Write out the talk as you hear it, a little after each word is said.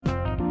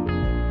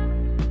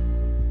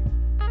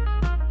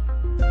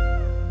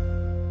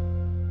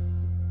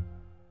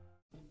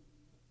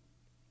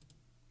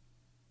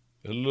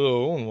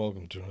Hello and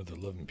welcome to another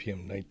 11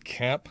 p.m.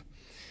 Nightcap.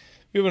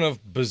 We have enough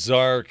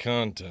bizarre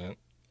content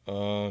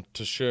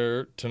to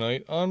share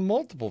tonight on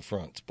multiple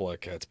fronts. Black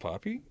Cat's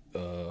Poppy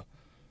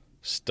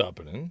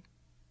stopping in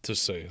to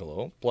say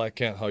hello. Black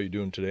Cat, how you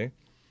doing today?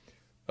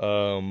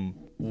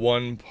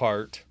 One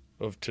part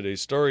of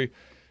today's story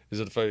is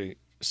that if I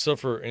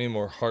suffer any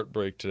more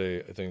heartbreak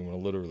today, I think I'm going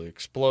to literally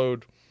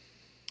explode.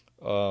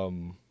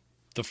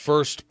 The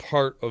first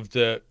part of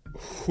that,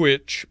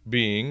 which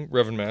being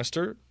Reverend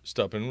Master,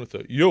 stop in with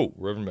a yo,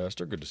 Reverend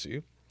Master, good to see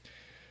you.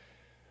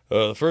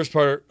 The first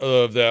part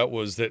of that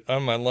was that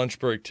on my lunch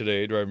break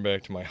today, driving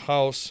back to my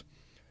house,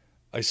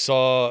 I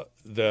saw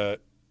that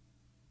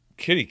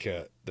kitty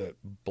cat, that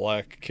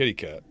black kitty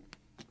cat.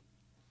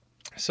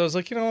 So I was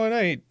like, you know what,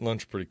 I ate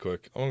lunch pretty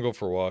quick. I'm going to go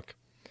for a walk.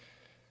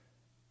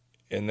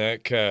 And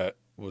that cat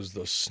was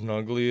the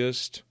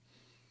snuggliest,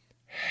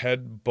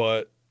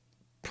 headbutt,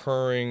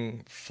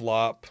 purring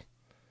flop,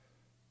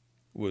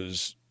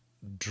 was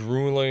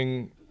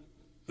drooling.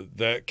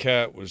 That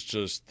cat was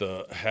just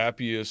the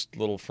happiest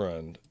little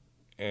friend.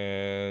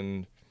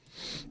 And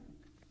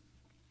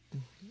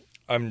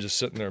I'm just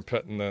sitting there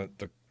petting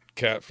the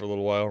cat for a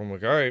little while. I'm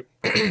like, all right,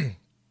 I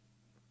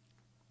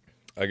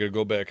got to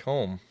go back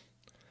home.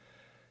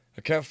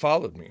 The cat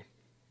followed me.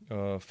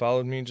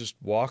 Just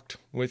walked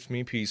with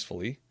me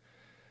peacefully.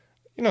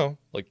 You know,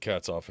 like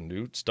cats often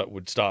do.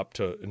 Would stop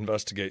to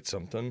investigate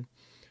something.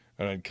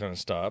 And I'd kind of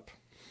stop,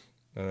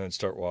 and then I'd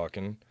start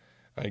walking.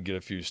 I'd get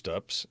a few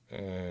steps,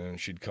 and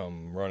she'd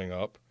come running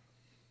up.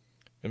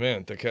 And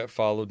man, the cat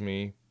followed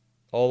me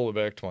all the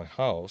way back to my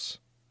house.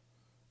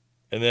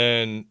 And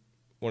then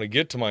when I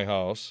get to my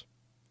house,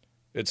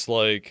 it's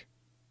like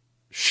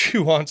she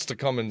wants to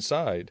come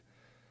inside.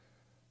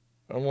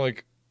 I'm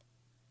like,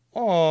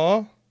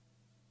 aw.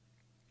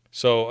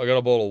 So I got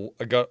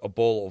a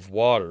bowl of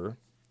water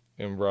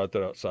and brought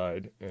that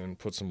outside and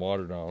put some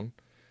water down.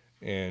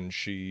 And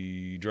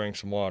she drank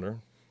some water.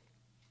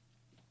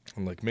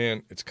 I'm like,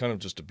 man, it's kind of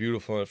just a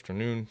beautiful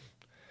afternoon.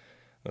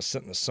 I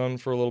sit in the sun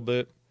for a little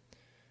bit.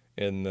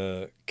 And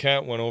the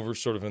cat went over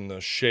sort of in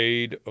the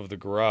shade of the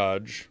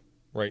garage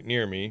right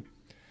near me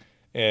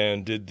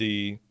and did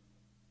the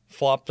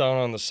flop down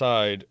on the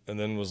side and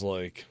then was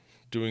like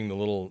doing the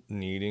little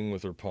kneading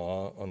with her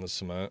paw on the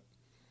cement.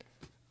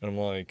 And I'm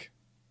like,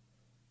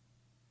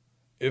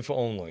 if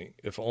only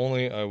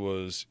I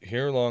was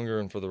here longer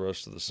and for the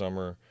rest of the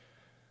summer,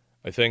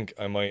 I think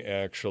I might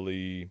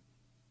actually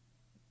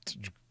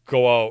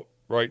go out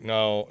right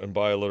now and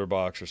buy a litter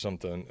box or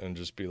something and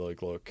just be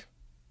like, look,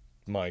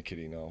 my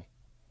kitty now.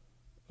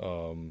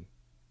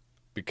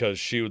 Because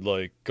she would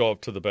like go up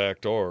to the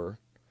back door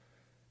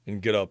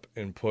and get up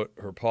and put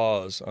her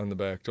paws on the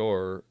back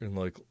door and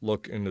like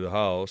look into the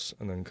house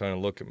and then kind of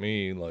look at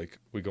me like,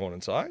 we going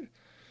inside?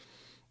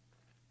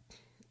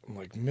 I'm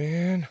like,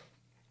 man,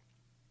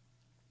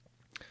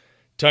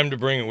 time to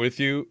bring it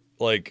with you.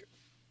 Like,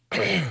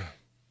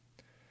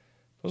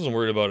 I wasn't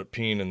worried about it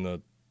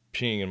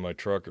peeing in my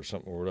truck or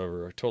something or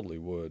whatever. I totally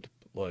would.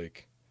 But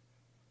like,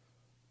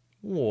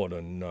 what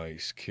a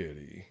nice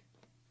kitty.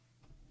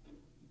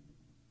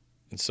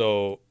 And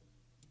so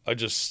I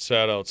just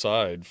sat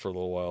outside for a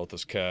little while with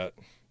this cat,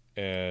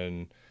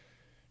 and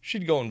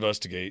she'd go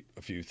investigate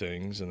a few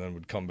things and then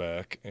would come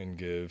back and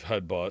give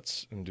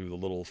headbutts and do the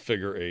little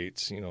figure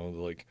eights, you know,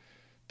 like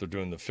they're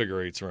doing the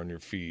figure eights around your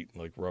feet,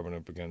 like rubbing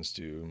up against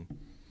you.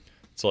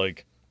 It's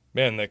like,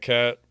 man, that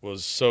cat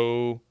was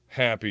so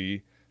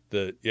happy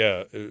that,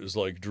 yeah, it was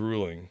like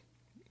drooling.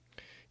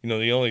 You know,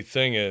 the only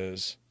thing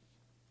is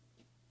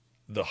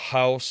the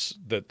house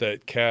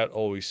that cat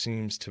always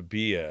seems to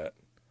be at,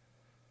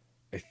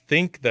 I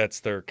think that's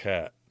their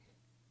cat.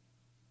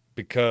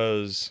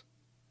 Because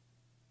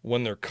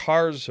when their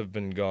cars have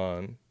been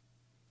gone,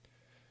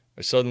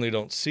 I suddenly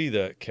don't see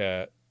that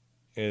cat.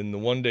 And the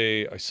one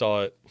day I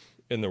saw it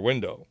in their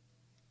window.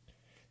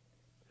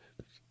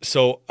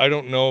 So I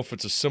don't know if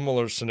it's a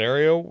similar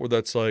scenario where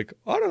that's like,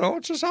 I don't know,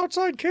 it's just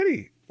outside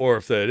kitty. Or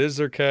if that is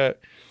their cat.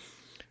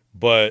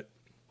 But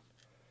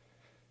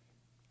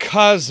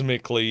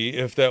cosmically,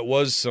 if that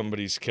was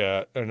somebody's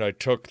cat and I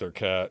took their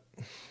cat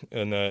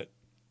in that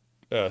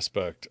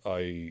aspect,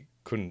 I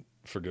couldn't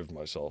forgive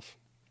myself.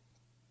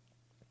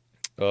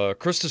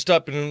 Krista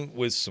stepping in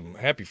with some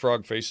happy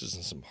frog faces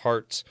and some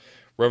hearts.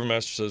 Reverend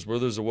Master says, where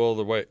there's a will,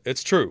 there's a way.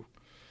 It's true.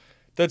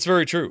 That's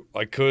very true.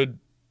 I could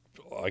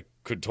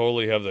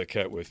totally have that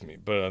cat with me.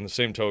 But on the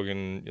same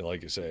token,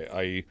 like I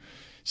say,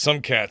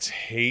 some cats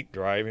hate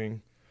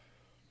driving.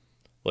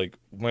 Like,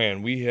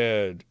 man,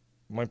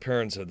 my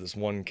parents had this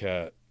one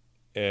cat,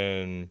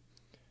 and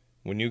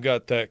when you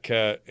got that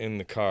cat in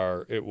the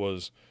car, it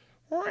was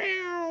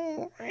the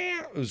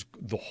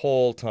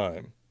whole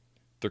time.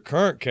 The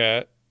current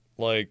cat,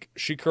 like,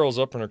 she curls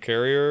up in her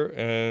carrier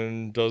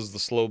and does the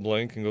slow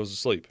blink and goes to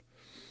sleep.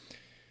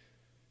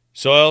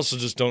 So I also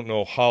just don't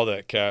know how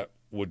that cat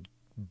would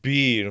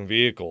be in a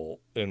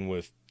vehicle, and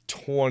with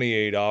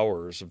 28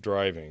 hours of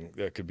driving,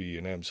 that could be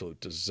an absolute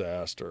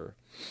disaster.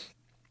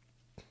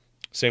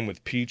 Same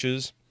with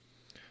Peaches.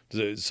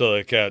 So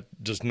the cat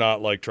does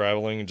not like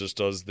traveling and just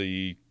does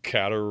the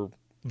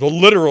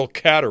literal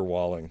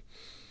caterwauling.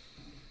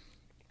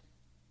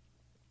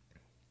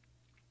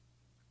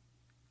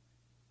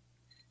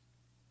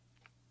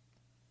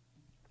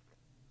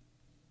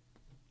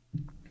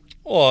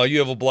 Oh, you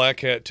have a black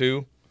cat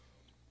too?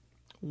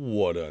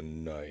 What a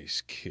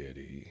nice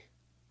kitty.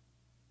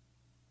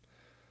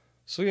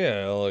 So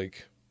yeah,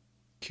 like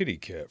kitty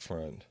cat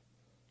friend.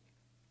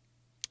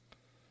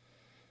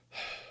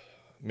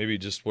 Maybe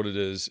just what it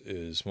is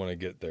when I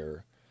get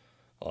there,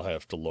 I'll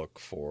have to look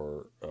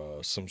for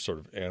some sort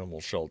of animal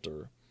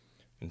shelter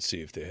and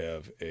see if they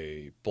have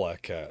a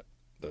black cat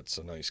that's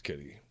a nice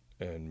kitty,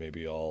 and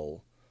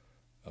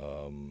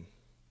um,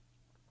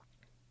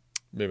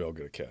 maybe I'll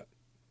get a cat.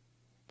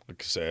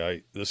 Like I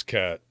say, this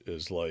cat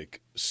is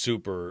like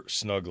super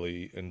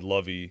snuggly and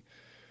lovey,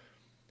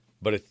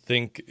 but I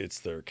think it's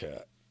their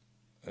cat,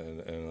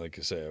 and like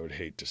I say, I would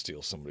hate to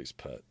steal somebody's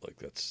pet. Like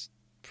that's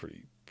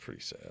pretty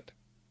sad,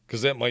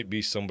 because that might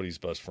be somebody's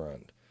best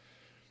friend,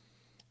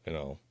 you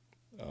know.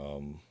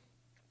 Um,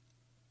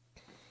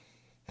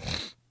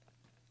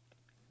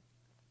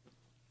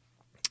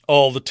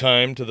 all the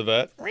time to the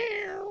vet.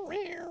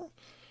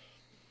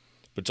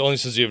 But Tony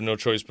says you have no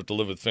choice but to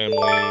live with family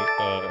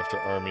after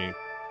Army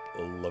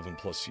 11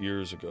 plus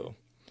years ago.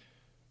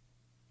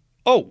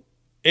 Oh,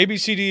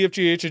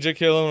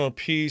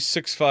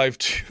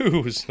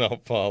 ABCDFGHIJKLMNOP652 is now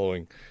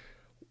following.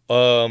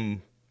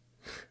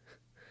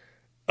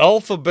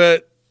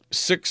 Alphabet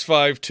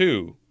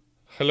 652.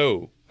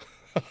 Hello.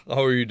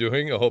 How are you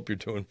doing? I hope you're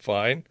doing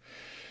fine.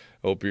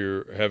 I hope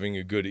you're having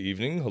a good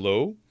evening.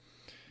 Hello.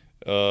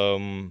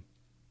 I'm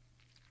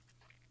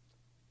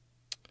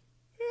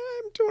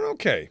doing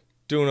okay.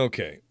 Doing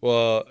okay.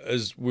 Well,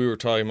 as we were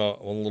talking about,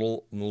 I'm a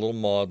little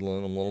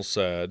maudlin. I'm a little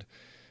sad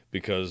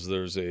because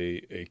there's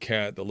a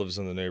cat that lives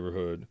in the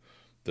neighborhood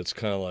that's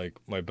kind of like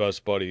my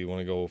best buddy when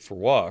I go for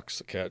walks.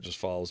 The cat just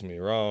follows me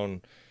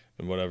around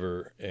and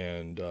whatever.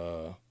 And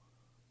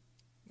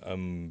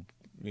I'm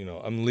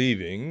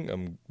leaving.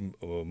 I'm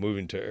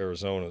moving to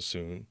Arizona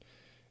soon.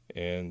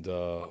 And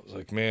I was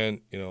like, man,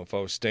 if I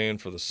was staying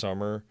for the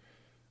summer,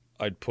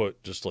 I'd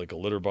put just like a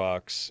litter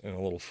box and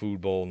a little food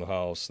bowl in the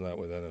house, and that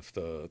way then if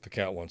the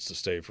cat wants to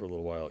stay for a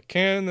little while, it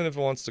can. Then if it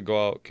wants to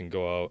go out, it can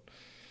go out.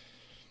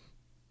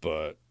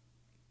 But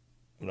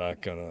I'm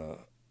not gonna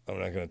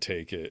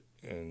take it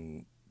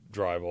and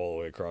drive all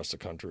the way across the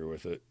country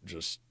with it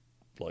just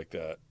like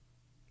that.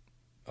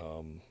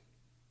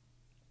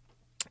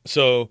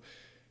 So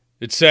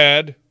it's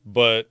sad,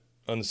 but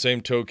on the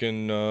same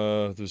token,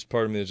 there's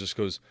part of me that just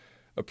goes,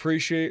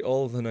 appreciate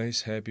all of the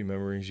nice, happy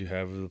memories you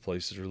have of the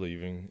places you're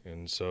leaving.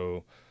 And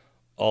so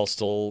I'll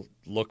still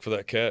look for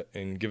that cat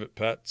and give it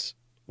pets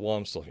while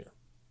I'm still here.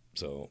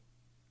 So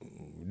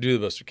do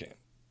the best we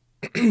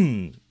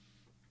can.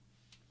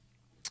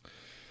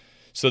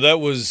 So that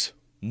was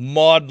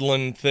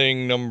maudlin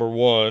thing number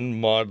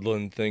one.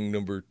 Maudlin thing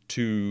number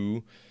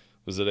two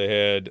was that I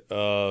had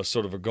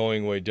sort of a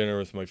going away dinner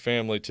with my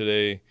family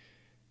today.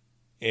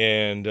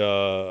 And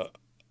I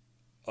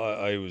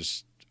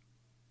was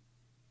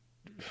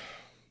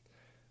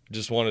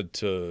just wanted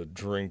to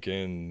drink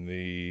in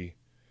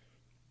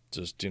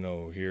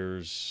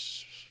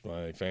here's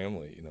my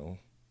family,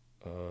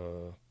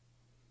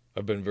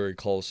 I've been very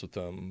close with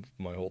them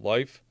my whole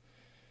life.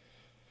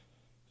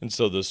 And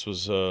so this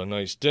was a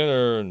nice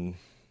dinner, and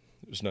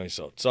it was nice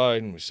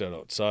outside, and we sat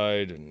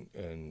outside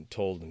and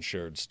told and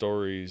shared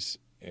stories.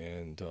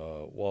 And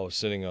while I was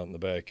sitting out in the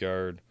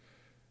backyard,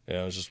 and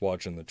I was just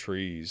watching the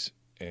trees,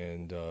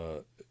 and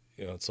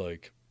it's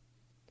like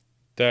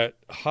that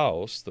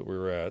house that we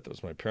were at, that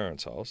was my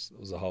parents' house. It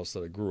was the house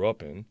that I grew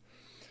up in.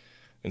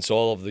 And so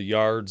all of the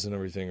yards and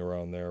everything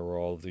around there were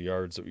all of the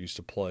yards that we used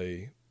to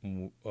play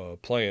in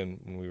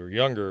when we were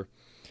younger.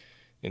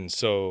 And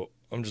so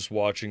I'm just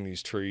watching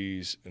these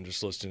trees and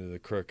just listening to the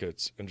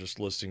crickets and just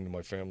listening to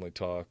my family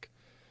talk.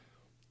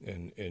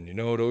 And it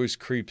always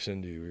creeps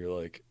into you. You're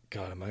like,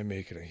 God, am I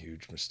making a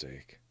huge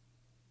mistake?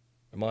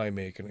 Am I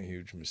making a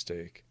huge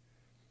mistake?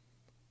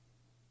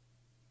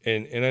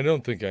 And I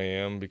don't think I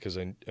am, because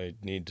I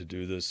need to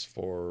do this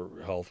for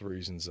health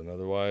reasons and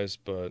otherwise,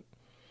 but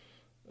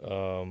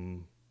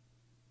I'm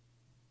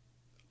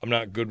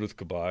not good with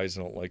goodbyes.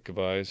 I don't like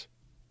goodbyes.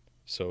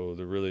 So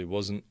there really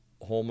wasn't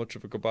a whole much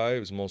of a goodbye.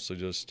 It was mostly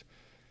just,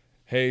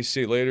 hey,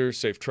 see you later,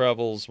 safe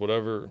travels,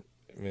 whatever.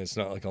 I mean, it's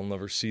not like I'll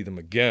never see them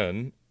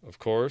again, of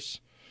course,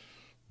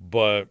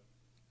 but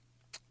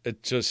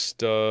it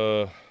just,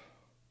 in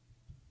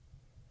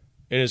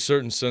a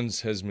certain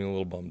sense, has me a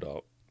little bummed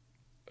out.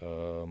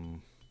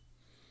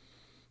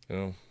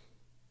 And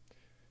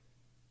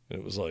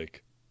it was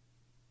like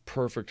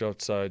perfect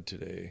outside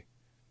today,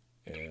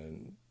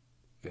 and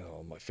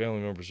my family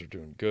members are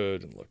doing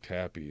good and looked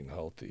happy and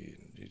healthy,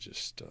 and you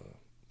just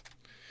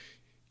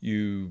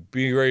you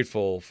be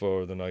grateful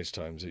for the nice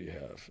times that you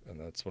have, and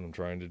that's what I'm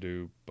trying to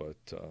do.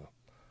 But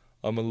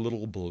I'm a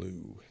little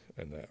blue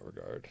in that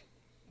regard.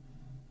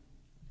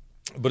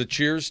 But a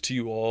cheers to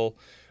you all.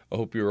 I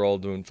hope you're all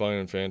doing fine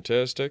and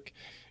fantastic.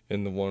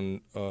 And the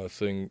one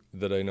thing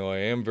that I know I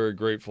am very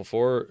grateful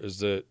for is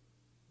that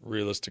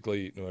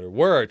realistically, no matter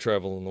where I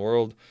travel in the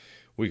world,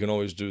 we can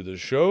always do this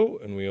show,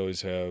 and we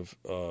always have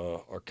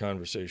our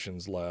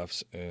conversations,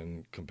 laughs,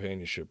 and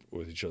companionship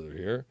with each other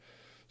here.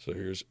 So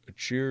here's a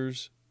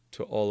cheers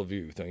to all of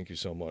you. Thank you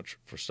so much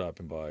for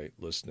stopping by,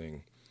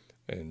 listening,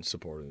 and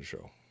supporting the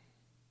show.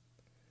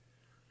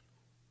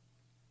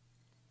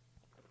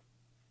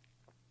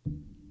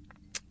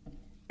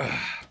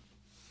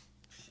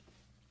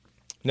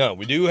 Now,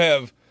 we do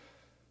have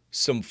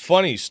some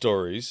funny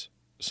stories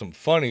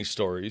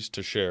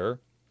to share.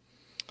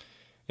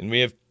 And we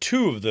have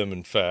two of them,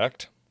 in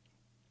fact.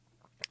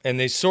 And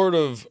they sort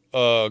of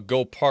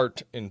go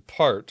part in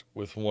part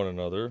with one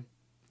another.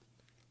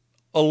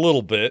 A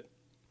little bit.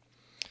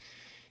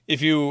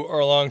 If you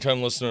are a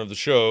longtime listener of the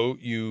show,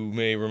 you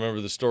may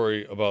remember the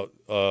story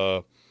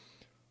about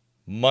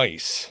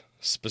mice,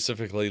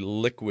 specifically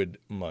liquid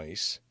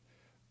mice.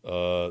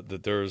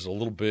 That there's a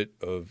little bit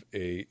of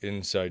a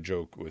inside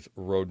joke with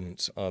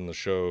rodents on the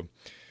show,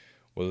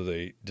 whether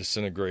they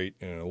disintegrate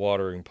in a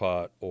watering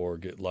pot or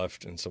get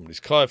left in somebody's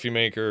coffee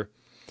maker.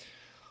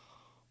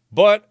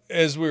 But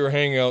as we were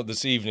hanging out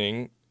this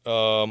evening,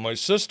 my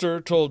sister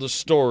told a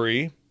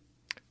story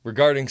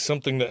regarding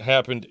something that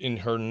happened in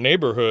her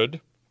neighborhood.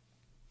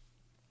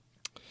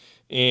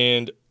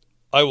 And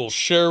I will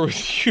share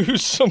with you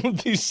some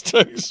of these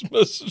text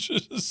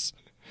messages.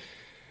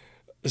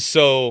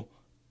 So,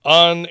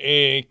 on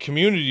a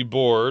community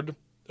board,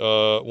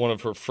 one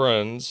of her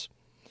friends,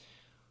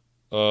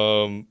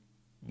 more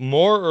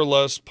or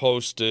less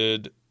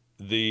posted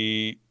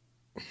the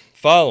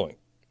following: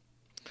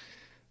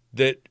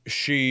 that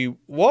she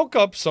woke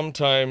up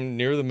sometime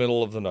near the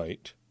middle of the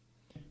night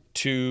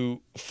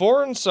to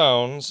foreign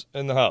sounds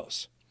in the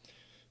house.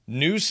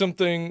 Knew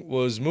something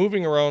was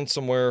moving around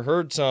somewhere,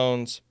 heard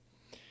sounds,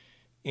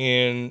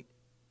 and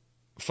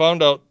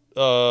found out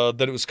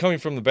that it was coming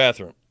from the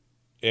bathroom.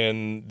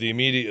 And the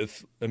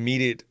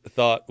immediate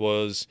thought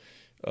was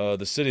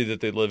the city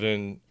that they live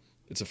in.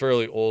 It's a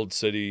fairly old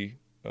city.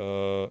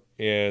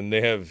 And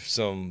they have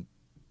some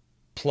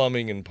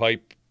plumbing and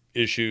pipe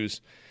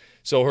issues.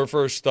 So her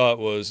first thought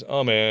was,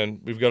 oh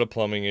man, we've got a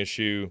plumbing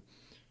issue.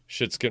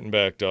 Shit's getting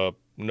backed up.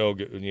 No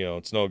good,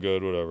 it's no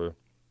good, whatever.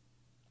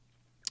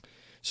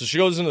 So she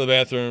goes into the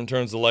bathroom,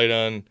 turns the light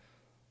on,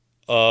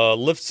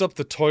 lifts up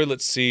the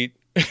toilet seat,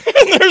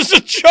 and there's a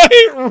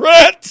giant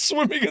rat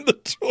swimming in the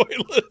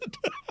toilet.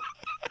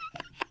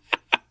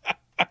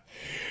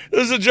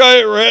 There's a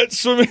giant rat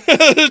swimming in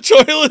the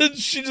toilet.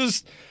 She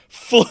just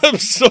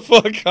flips the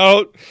fuck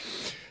out,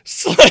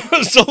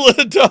 slams the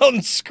lid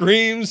down,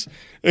 screams,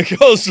 and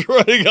goes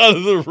running out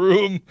of the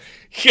room,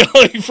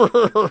 yelling for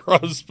her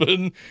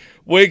husband,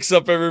 wakes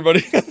up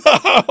everybody in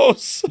the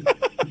house.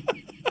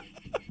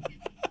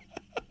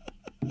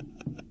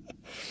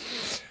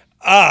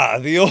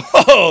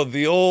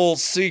 The old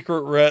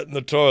secret rat in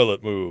the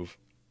toilet move.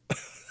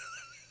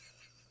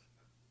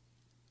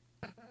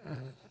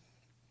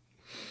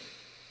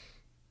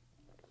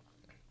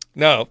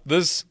 Now,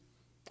 this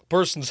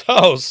person's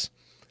house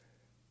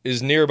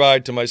is nearby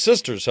to my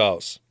sister's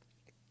house.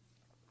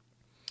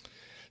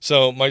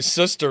 So my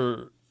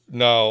sister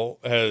now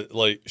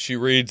she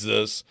reads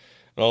this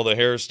and all the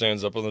hair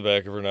stands up on the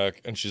back of her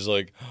neck and she's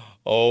like,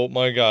 oh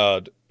my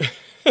God.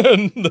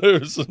 And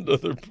there's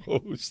another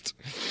post.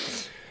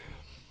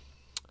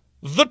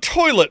 The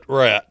toilet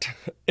rat.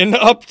 An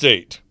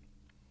update.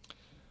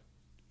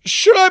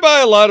 Should I buy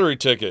a lottery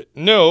ticket?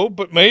 No,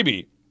 but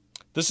maybe.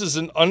 This is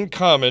an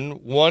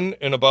uncommon 1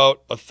 in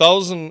about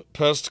 1,000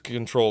 pest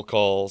control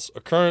calls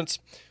occurrence,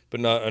 but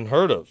not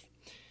unheard of.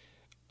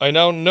 I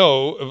now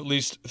know of at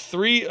least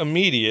 3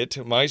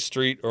 immediate, my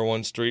street or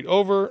 1 street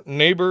over,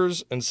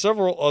 neighbors, and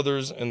several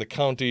others in the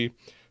county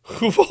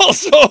who've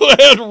also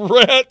had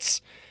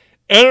rats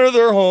enter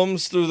their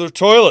homes through their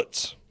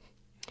toilets.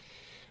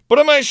 But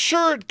am I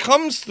sure it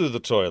comes through the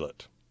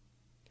toilet?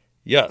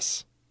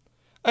 Yes.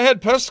 I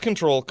had pest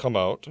control come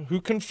out who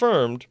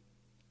confirmed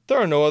there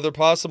are no other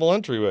possible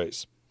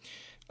entryways.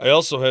 I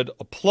also had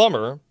a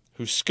plumber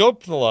who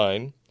scoped the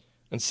line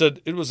and said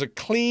it was a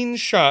clean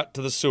shot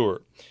to the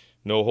sewer.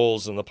 No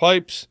holes in the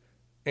pipes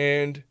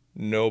and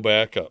no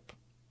backup.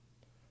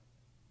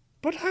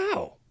 But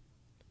how?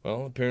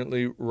 Well,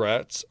 apparently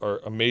rats are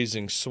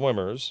amazing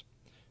swimmers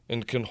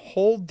and can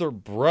hold their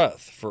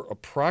breath for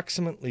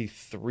approximately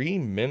 3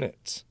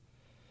 minutes.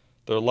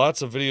 There are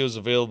lots of videos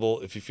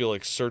available if you feel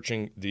like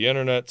searching the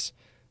internets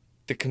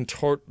that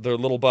contort their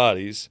little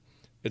bodies.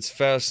 It's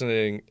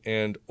fascinating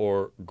and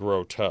or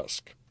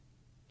grotesque.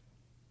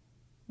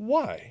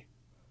 Why?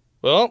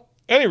 Well,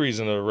 any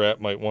reason a rat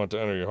might want to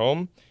enter your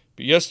home,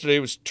 but yesterday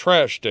was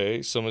trash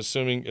day, so I'm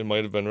assuming it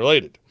might have been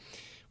related.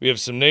 We have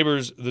some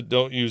neighbors that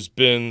don't use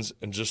bins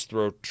and just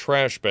throw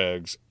trash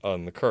bags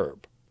on the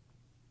curb.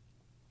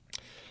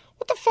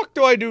 What the fuck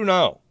do I do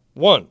now?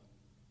 1,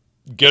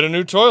 get a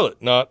new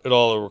toilet. Not at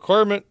all a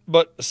requirement,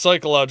 but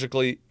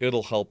psychologically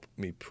it'll help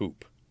me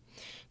poop.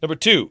 Number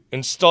 2,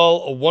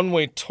 install a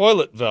one-way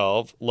toilet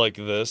valve like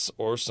this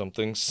or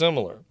something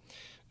similar.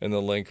 And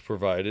the link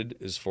provided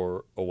is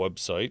for a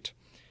website,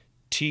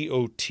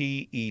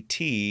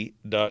 totet.com.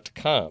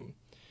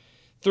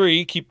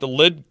 3, keep the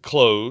lid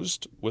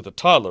closed with a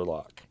toddler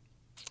lock.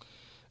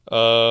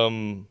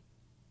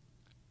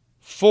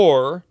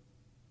 4,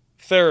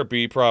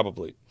 therapy,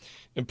 probably.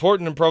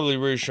 Important and probably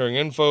reassuring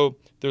info.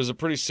 There was a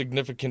pretty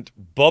significant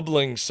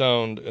bubbling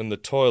sound in the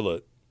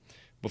toilet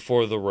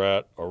before the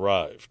rat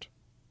arrived.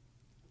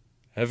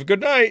 Have a good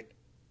night.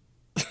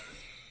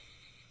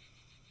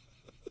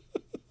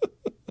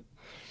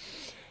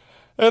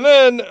 And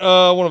then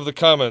one of the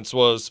comments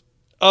was,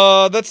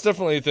 that's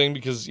definitely a thing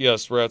because,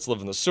 yes, rats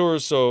live in the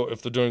sewers, so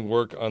if they're doing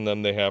work on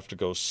them, they have to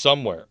go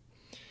somewhere.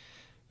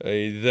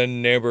 A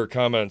then neighbor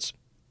comments,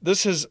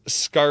 this has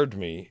scarred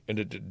me, and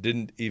it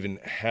didn't even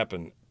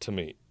happen to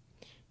me.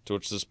 To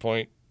which this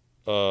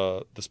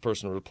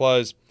person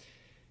replies,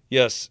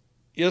 yes,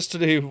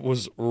 yesterday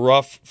was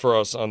rough for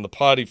us on the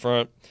potty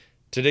front.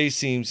 Today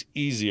seems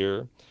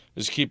easier. I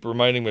just keep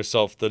reminding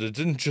myself that it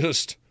didn't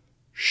just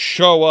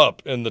show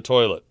up in the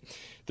toilet.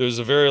 There was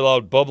a very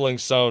loud bubbling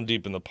sound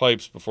deep in the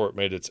pipes before it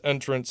made its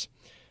entrance.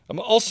 I'm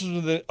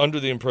also under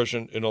the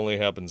impression it only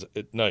happens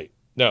at night.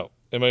 Now,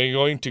 am I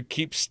going to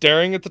keep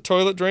staring at the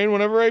toilet drain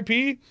whenever I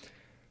pee?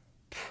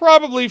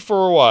 Probably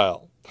for a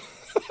while.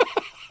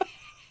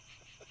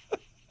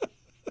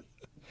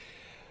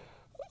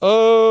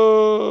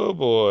 Oh,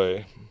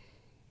 boy.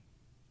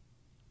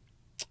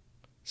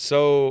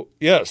 So,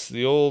 yes,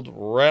 the old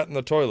rat in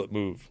the toilet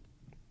move.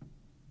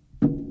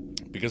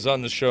 Because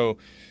on the show,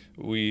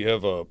 we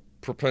have a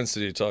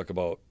propensity to talk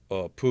about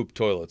poop,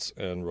 toilets,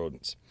 and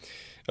rodents.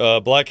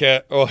 Black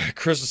Hat,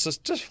 Chris says,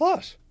 just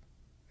flush.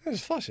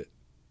 Just flush it.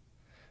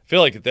 I feel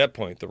like at that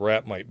point, the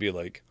rat might be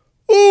like,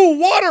 ooh,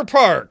 water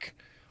park.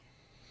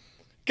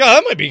 God,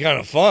 that might be kind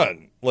of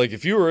fun. Like,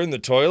 if you were in the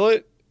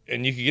toilet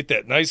and you could get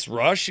that nice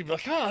rush, you'd be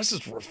like, oh, this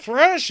is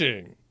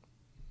refreshing.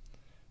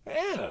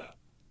 Yeah.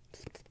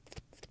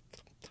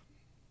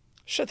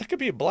 Shit, that could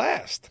be a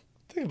blast.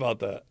 Think about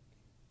that.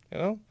 You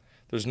know?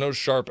 There's no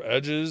sharp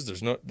edges.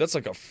 That's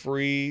like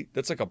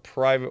a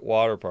private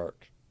water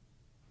park.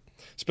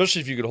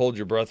 Especially if you could hold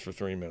your breath for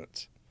 3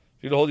 minutes.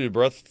 If you could hold your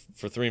breath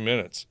for 3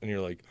 minutes and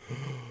you're like,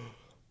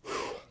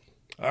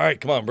 all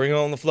right, come on, bring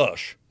on the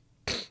flush.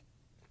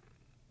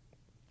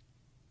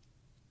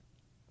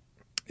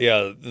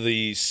 Yeah,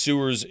 the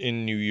sewers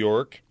in New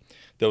York,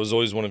 that was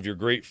always one of your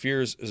great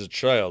fears as a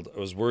child. I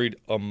was worried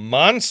a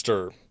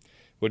monster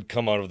would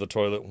come out of the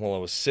toilet while I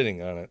was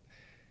sitting on it.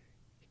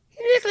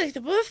 You look like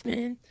the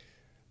Wolfman.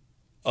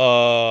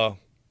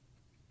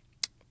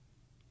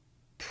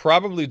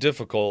 Probably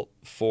difficult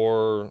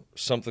for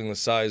something the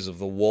size of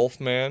the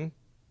Wolfman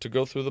to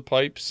go through the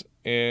pipes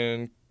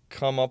and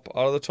come up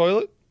out of the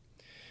toilet.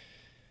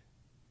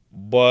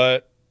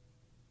 But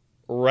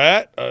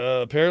rat,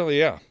 apparently,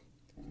 yeah.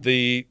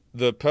 The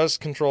pest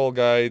control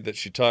guy that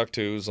she talked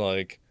to was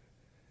like,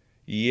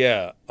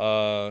 yeah,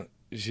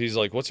 she's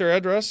like, what's your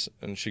address?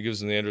 And she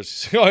gives him the address.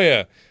 She's like, oh,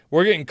 yeah,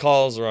 we're getting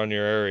calls around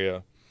your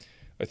area.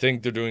 I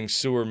think they're doing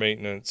sewer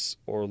maintenance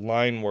or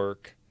line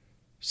work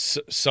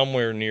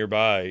somewhere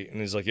nearby. And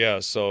he's like, yeah,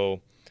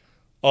 so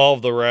all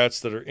of the rats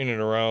that are in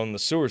and around the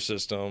sewer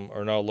system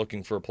are now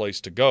looking for a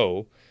place to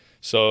go.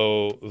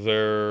 So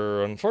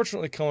they're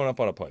unfortunately coming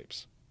up out of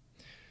pipes.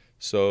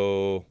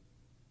 So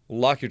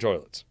lock your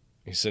toilets.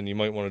 He said you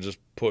might want to just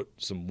put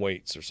some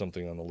weights or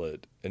something on the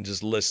lid and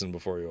just listen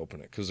before you open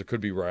it because there could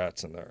be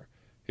rats in there.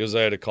 He goes,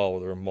 I had a call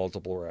where there were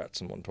multiple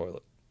rats in one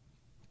toilet.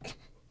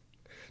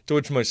 To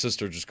which my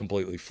sister just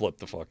completely flipped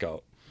the fuck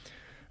out.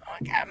 Oh,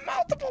 I got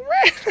multiple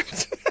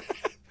rats.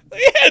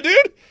 Yeah,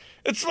 dude.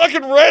 It's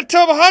fucking rat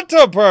tub hot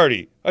tub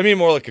party. I mean,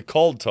 more like a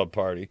cold tub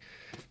party.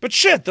 But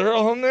shit, they're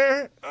all in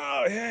there.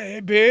 Oh, yeah, hey,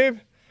 babe.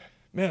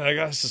 Man, I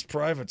got us this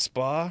private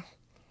spa.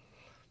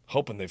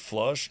 Hoping they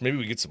flush. Maybe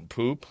we get some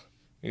poop.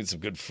 Get some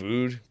good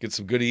food. Get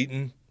some good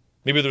eating.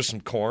 Maybe there's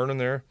some corn in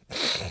there.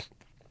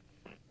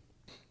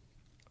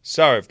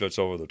 Sorry if that's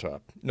over the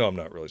top. No, I'm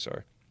not really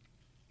sorry.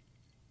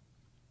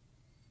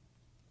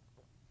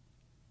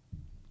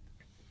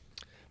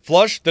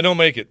 Flush, they don't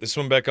make it. They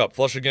swim back up.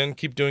 Flush again.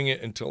 Keep doing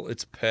it until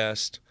it's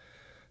past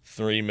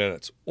 3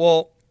 minutes.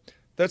 Well,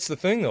 that's the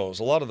thing, though, is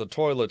a lot of the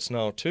toilets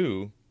now,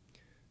 too,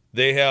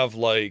 they have,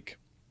 like,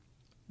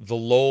 the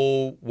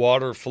low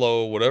water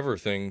flow whatever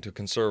thing to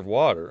conserve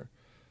water.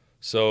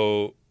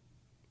 So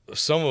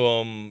some of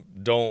them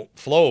don't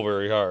flow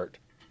very hard.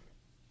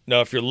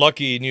 Now, if you're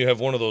lucky and you have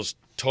one of those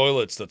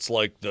toilets that's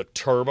like the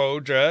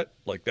turbojet,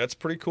 like that's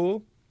pretty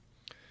cool.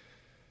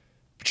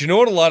 But you know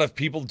what a lot of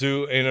people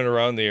do in and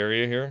around the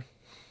area here?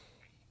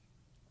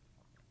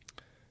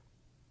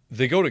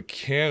 They go to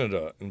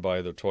Canada and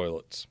buy their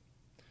toilets.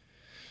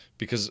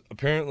 Because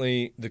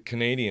apparently the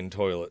Canadian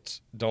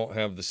toilets don't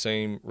have the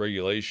same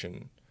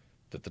regulation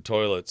that the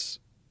toilets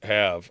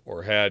have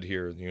or had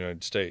here in the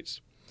United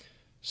States.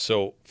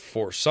 So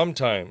for some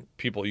time,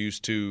 people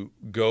used to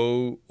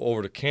go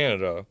over to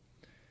Canada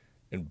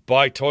and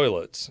buy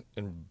toilets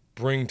and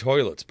bring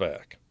toilets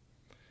back.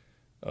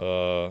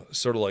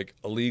 Sort of like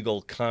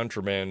illegal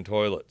contraband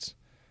toilets.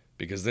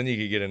 Because then you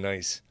could get a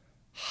nice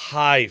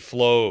high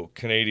flow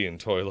Canadian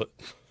toilet.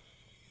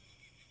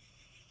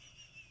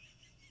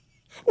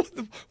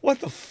 What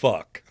the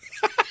fuck?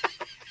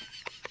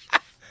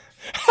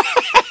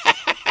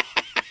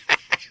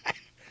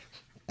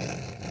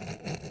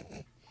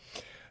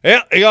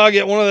 Yeah, you gotta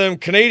get one of them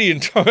Canadian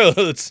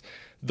toilets.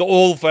 The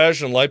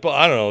old-fashioned light bulb.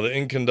 I don't know, the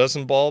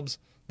incandescent bulbs.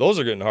 Those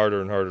are getting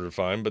harder and harder to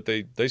find, but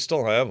they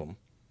still have them.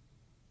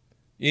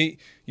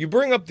 You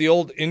bring up the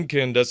old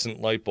incandescent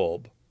light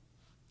bulb.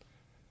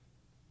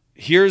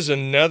 Here's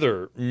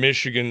another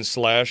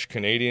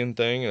Michigan/Canadian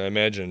thing, and I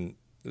imagine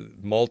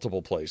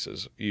multiple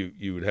places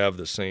you would have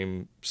the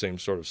same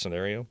sort of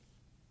scenario.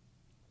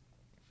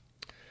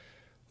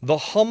 The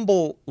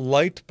Humble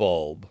light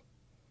bulb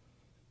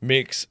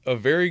makes a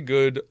very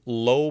good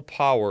low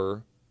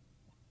power,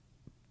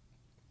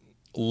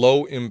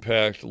 low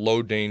impact,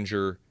 low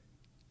danger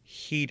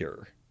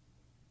heater.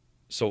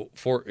 So,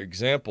 for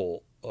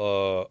example,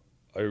 I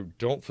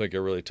don't think I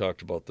really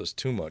talked about this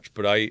too much,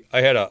 but I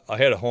had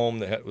a home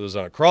that was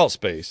on a crawl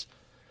space,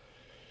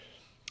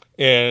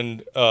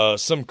 and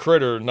some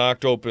critter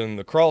knocked open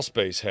the crawl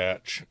space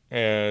hatch,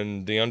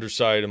 and the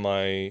underside of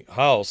my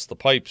house, the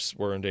pipes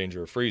were in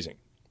danger of freezing.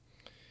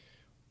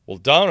 Well,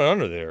 down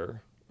under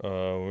there,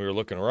 when we were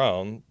looking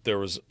around, there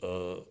was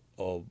a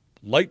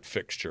light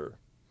fixture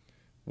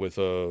with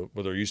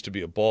where there used to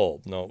be a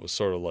bulb. No, it was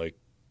sort of like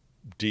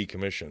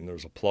decommissioned. There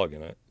was a plug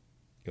in it,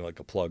 like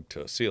a plug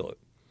to seal it.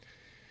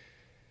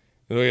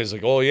 And the guy's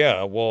like, oh,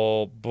 yeah,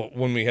 well, but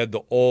when we had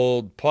the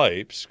old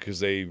pipes,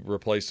 because they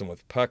replaced them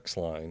with PEX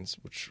lines,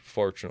 which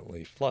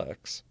fortunately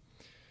flex,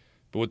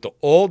 but with the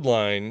old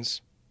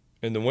lines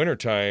in the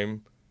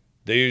wintertime,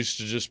 they used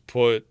to just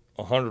put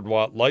a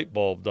 100-watt light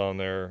bulb down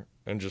there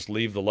and just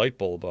leave the light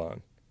bulb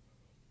on.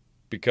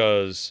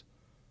 Because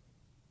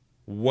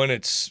when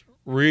it's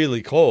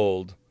really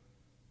cold,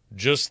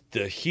 just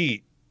the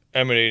heat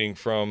emanating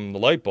from the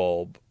light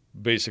bulb,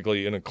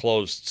 basically in a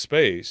closed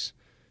space,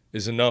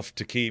 is enough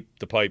to keep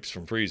the pipes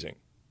from freezing.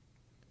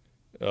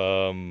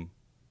 Yeah.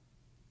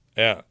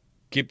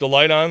 Keep the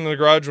light on in the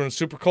garage when it's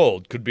super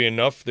cold. Could be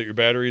enough that your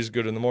battery is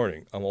good in the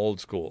morning. I'm old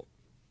school.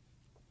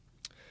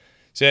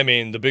 See, I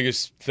mean, the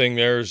biggest thing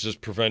there is just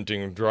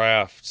preventing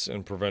drafts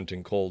and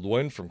preventing cold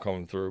wind from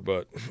coming through.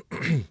 But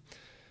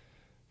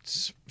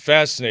it's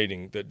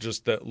fascinating that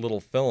just that little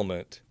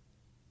filament,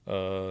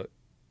 light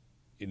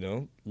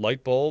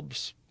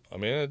bulbs, I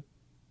mean, it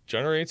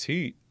generates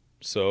heat.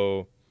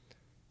 So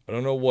I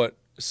don't know what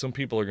some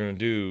people are going to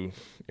do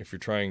if you're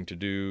trying to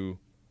do,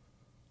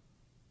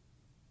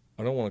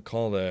 I don't want to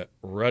call that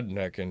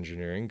redneck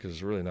engineering, because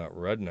it's really not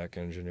redneck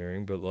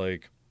engineering, but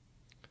like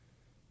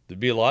there'd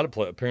be a lot of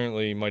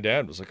apparently my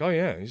dad was like, oh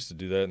yeah, I used to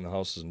do that in the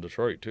houses in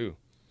Detroit too.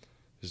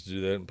 Used to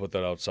do that and put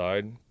that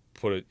outside,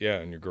 put it,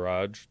 in your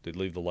garage. They'd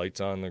leave the lights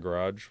on in the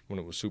garage when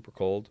it was super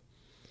cold.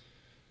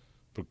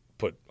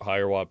 Put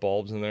higher watt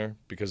bulbs in there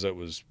because it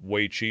was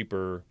way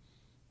cheaper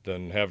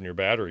than having your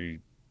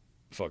battery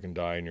fucking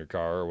die in your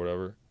car or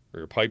whatever,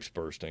 or your pipes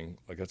bursting.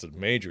 Like, that's a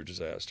major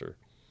disaster.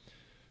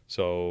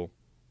 So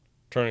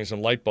turning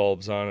some light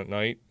bulbs on at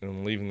night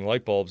and leaving the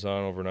light bulbs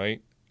on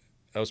overnight,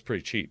 that was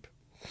pretty cheap.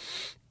 I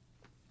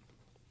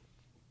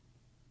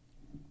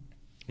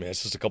mean,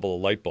 it's just a couple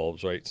of light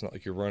bulbs, right? It's not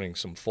like you're running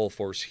some full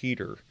force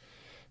heater.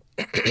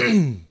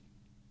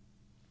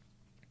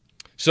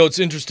 So it's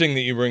interesting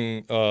that you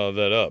bring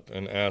that up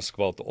and ask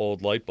about the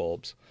old light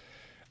bulbs.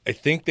 I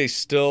think there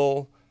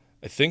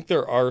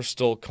are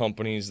still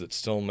companies that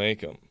still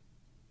make them.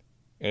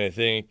 And I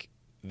think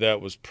that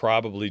was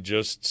probably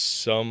just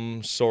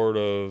some sort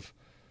of,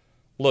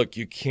 look,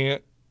 you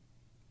can't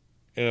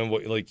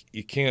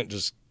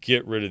just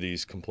get rid of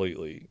these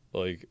completely.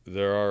 Like,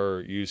 there are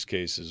use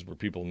cases where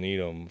people need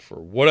them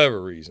for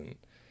whatever reason,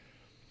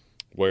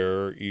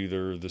 where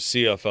either the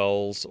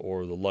CFLs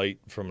or the light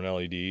from an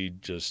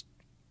LED just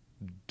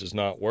does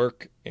not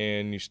work,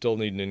 and you still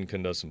need an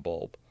incandescent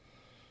bulb.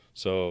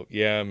 So,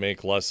 yeah,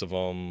 make less of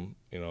them.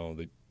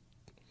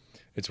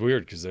 It's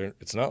weird because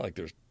it's not like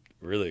they're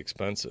really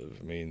expensive.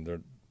 I mean,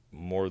 they're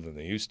more than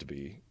they used to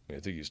be. I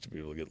think you used to be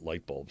able to get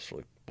light bulbs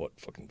for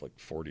like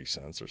 40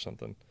 cents or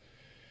something.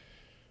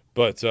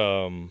 But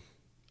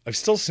I've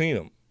still seen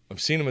them. I've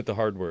seen them at the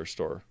hardware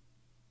store.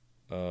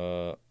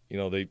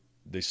 They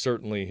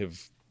certainly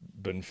have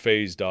been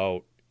phased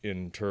out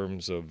in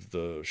terms of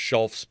the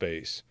shelf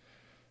space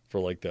for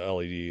like the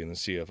LED and the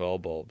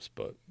CFL bulbs,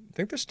 but I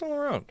think they're still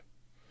around.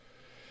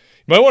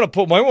 You might want to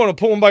put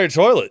one by your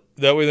toilet.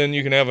 That way, then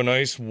you can have a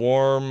nice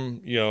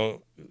warm.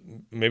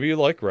 Maybe you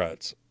like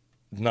rats.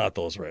 Not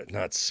those rats,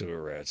 not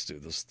sewer rats,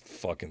 dude. Those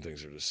fucking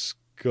things are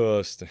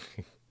disgusting.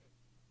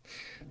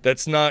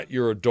 That's not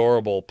your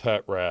adorable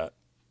pet rat.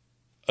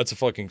 That's a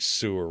fucking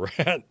sewer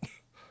rat.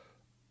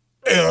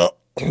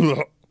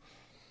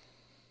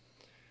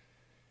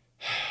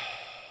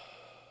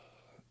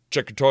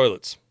 Check your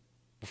toilets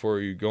before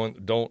you go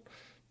in. Don't.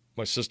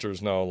 My sister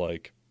is now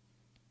like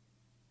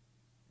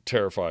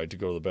terrified to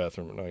go to the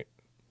bathroom at night,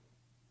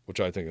 which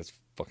I think is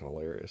fucking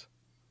hilarious.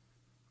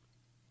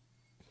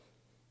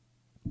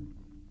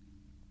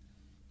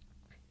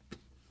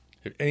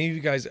 Have any of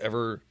you guys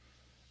ever,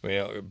 I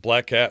mean,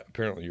 black cat,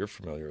 apparently you're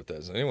familiar with that.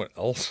 Has anyone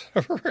else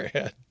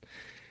ever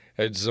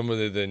had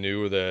somebody they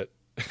knew that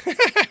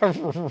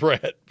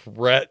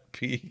rat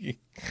pee?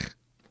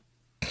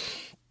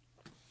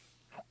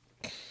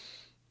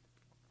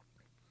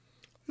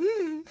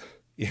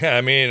 Yeah,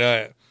 I mean,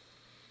 I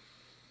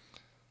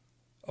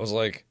was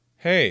like,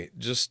 hey,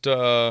 just,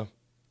 when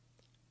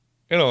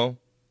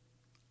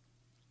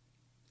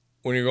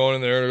you're going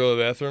in there to go to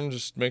the bathroom,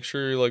 just make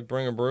sure you, like,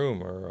 bring a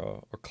broom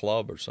or a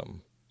club or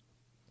something.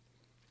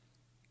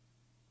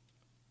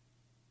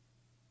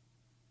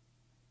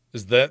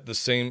 Is that the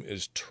same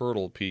as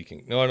turtle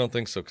peeking? No, I don't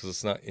think so, because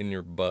it's not in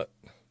your butt.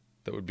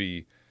 That would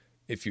be,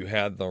 if you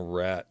had the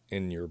rat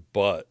in your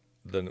butt,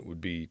 then it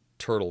would be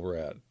turtle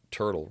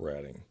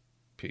ratting,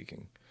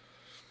 peeking.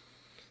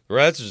 The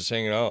rats are just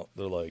hanging out.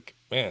 They're like,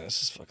 man,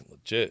 this is fucking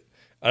legit.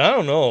 And I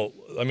don't know.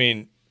 I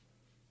mean,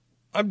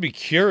 I'd be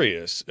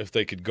curious if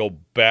they could go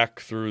back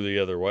through the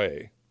other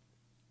way.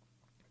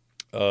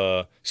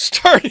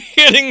 Start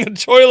hitting the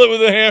toilet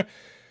with a hammer.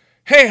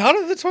 Hey, how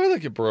did the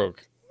toilet get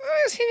broke?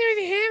 I was hitting it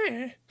with a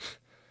hammer.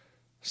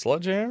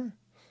 Sledgehammer?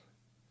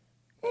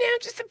 No,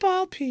 just a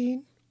ball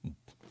peen.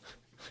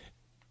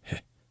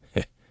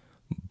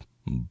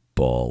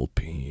 Ball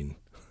peen.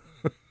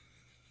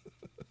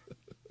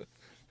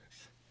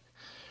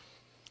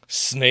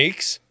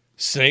 Snakes?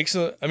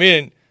 I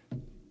mean,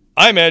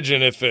 I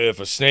imagine if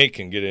a snake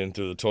can get in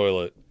through the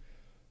toilet,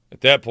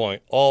 at that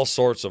point, all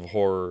sorts of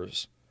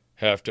horrors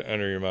have to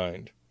enter your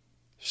mind.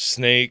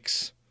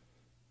 Snakes,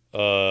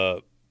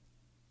 I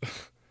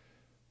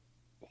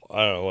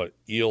don't know what,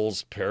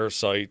 eels,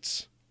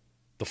 parasites,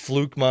 the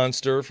fluke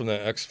monster from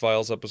that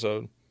X-Files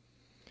episode.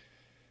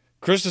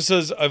 Krista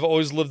says, I've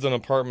always lived in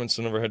apartments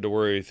and never had to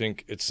worry. I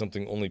think it's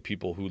something only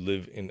people who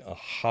live in a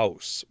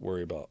house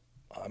worry about.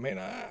 I mean,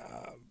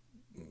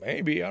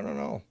 maybe, I don't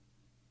know.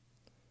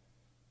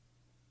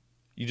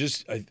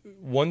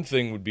 One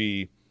thing would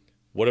be,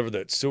 whatever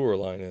that sewer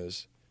line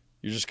is,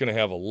 you're just going to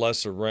have a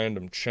lesser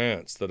random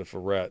chance that if a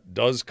rat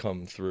does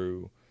come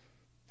through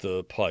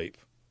the pipe,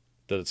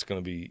 that it's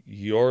going to be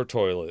your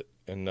toilet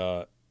and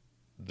not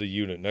the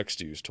unit next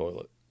to you's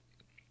toilet.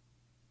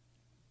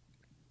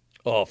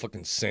 Oh,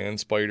 fucking sand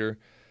spider.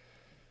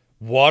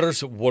 What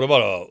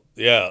about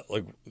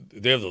like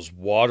they have those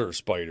water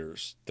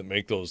spiders that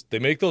make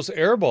those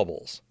air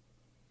bubbles.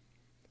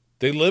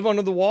 They live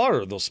under the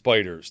water, those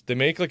spiders. They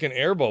make like an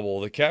air bubble.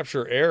 They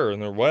capture air in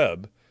their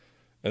web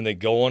and they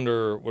go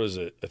under, what is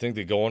it? I think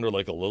they go under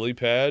like a lily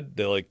pad.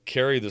 They like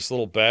carry this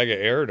little bag of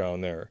air down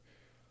there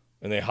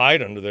and they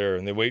hide under there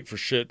and they wait for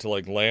shit to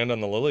like land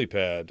on the lily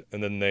pad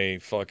and then they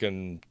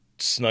fucking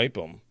snipe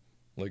them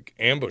like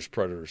ambush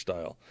predator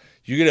style.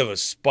 You could have a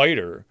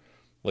spider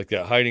like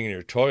that hiding in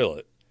your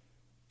toilet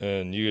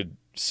and you could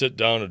sit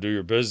down to do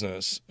your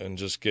business and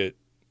just get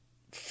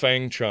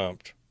fang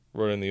chomped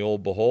right in the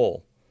old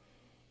behole.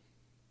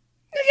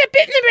 I got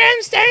bitten the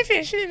brown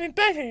starfish and my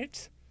butt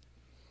hurts.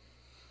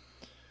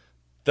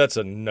 That's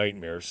a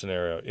nightmare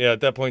scenario. Yeah,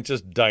 at that point,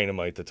 just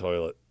dynamite the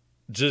toilet.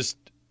 Just,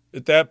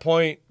 at that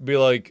point, be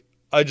like,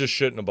 I just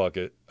shit in a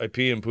bucket. I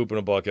pee and poop in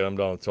a bucket. I'm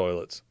done with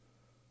toilets.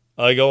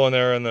 I go in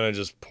there and then I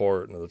just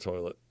pour it into the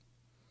toilet.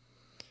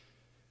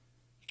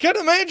 You can't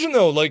imagine,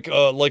 though, like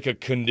a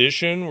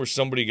condition where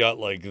somebody got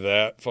like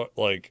that.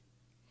 Like,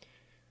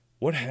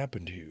 what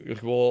happened to you?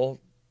 Like, well,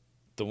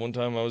 the one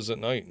time I was at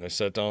night and I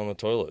sat down on the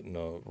toilet and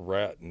a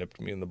rat nipped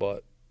me in the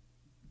butt.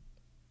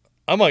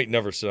 I might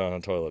never sit on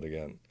a toilet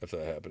again if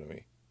that happened to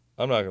me.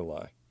 I'm not going to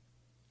lie.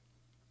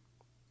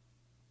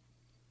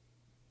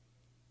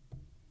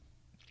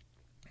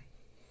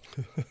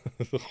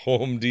 The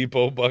Home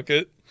Depot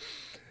bucket.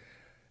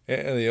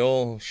 And the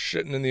old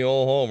shitting in the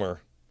old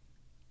Homer.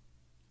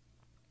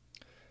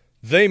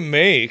 They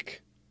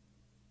make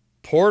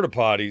porta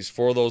potties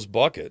for those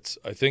buckets.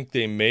 I think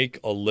they make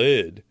a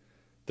lid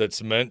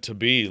that's meant to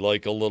be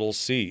like a little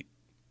seat,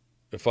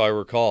 if I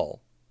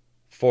recall,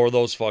 for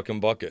those fucking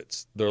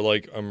buckets. They're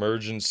like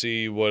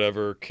emergency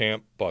whatever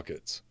camp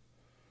buckets.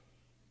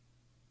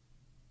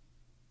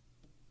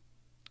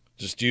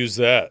 Just use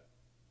that.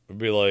 It'd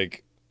be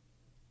like,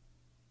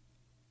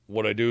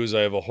 what I do is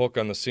I have a hook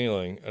on the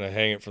ceiling and I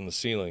hang it from the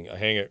ceiling. I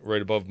hang it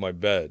right above my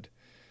bed.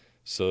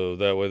 So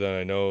that way then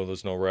I know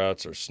there's no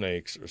rats or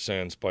snakes or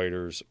sand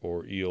spiders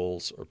or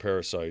eels or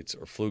parasites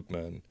or fluke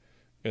men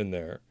in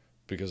there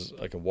because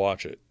I can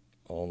watch it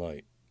all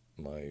night.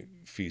 My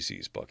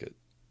feces bucket.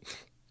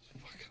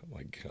 Oh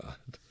my God.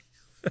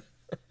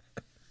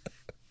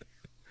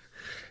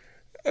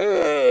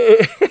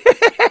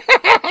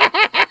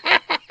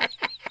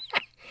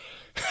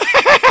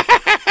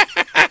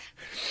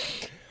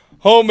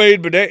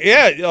 Homemade bidet.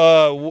 Yeah,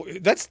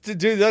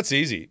 that's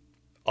easy.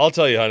 I'll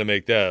tell you how to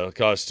make that. It'll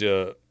cost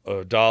you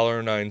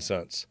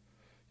 $1.09.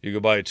 You go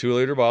buy a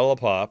 2-liter bottle of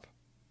pop.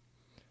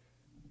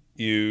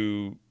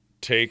 You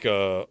take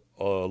a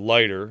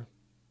lighter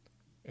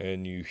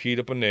and you heat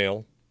up a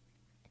nail.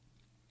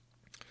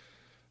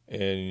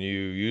 And you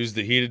use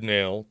the heated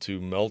nail to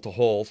melt a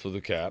hole through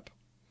the cap.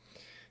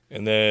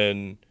 And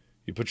then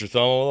you put your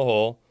thumb over the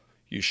hole.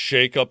 You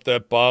shake up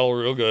that bottle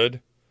real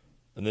good,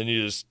 and then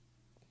you just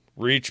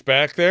reach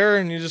back there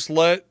and you just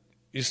let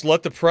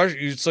the pressure.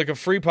 It's like a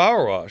free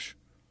power wash.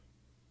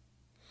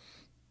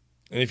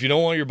 And if you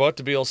don't want your butt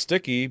to be all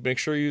sticky, make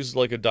sure you use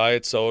like a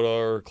diet soda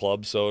or a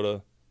club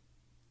soda.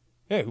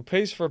 Yeah, who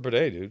pays for a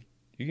bidet, dude?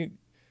 You can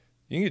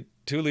get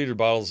 2-liter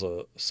bottles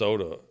of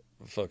soda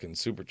fucking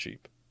super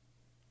cheap.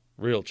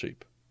 Real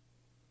cheap.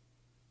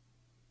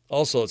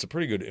 Also, it's a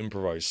pretty good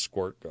improvised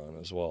squirt gun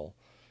as well.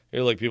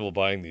 You're like people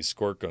buying these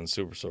squirt gun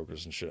super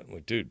soakers and shit. I'm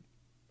like, dude,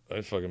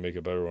 I'd fucking make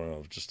a better one out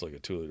of just like a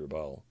 2-liter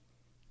bottle.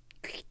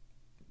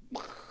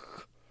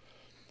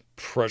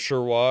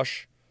 Pressure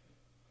wash.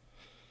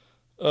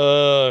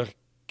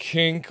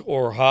 Kink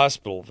or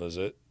hospital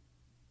visit.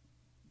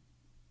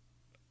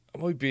 It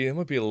might be a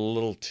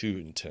little too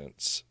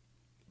intense.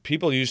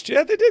 People they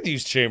did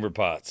use chamber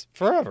pots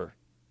forever.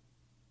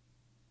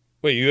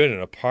 Wait, you had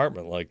an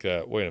apartment like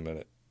that. Wait a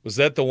minute. Was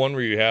that the one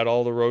where you had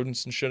all the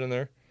rodents and shit in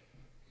there?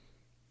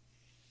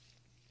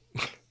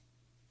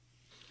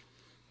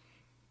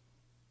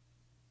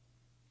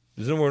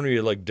 Isn't there one where you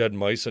had like dead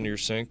mice under your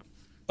sink?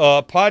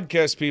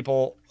 Podcast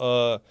people,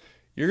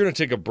 you're going to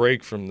take a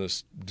break from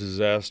this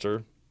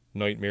disaster,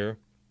 nightmare.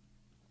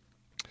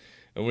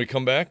 And when we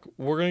come back,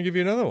 we're going to give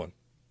you another one.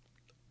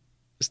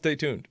 Stay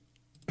tuned.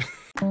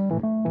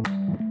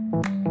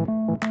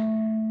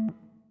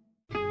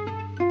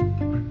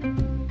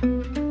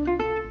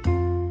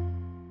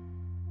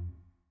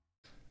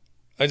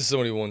 I just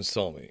somebody once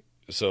told me.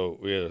 So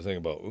we had a thing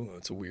about,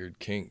 it's a weird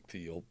kink,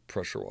 the old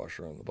pressure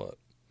washer on the butt.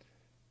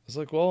 I was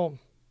like, well,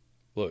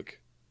 look,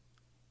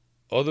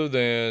 other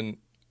than,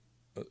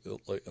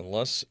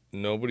 unless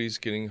nobody's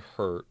getting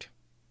hurt,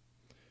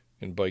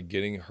 and by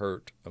getting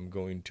hurt, I'm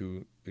going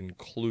to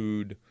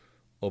include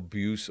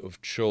abuse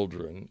of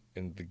children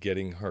in the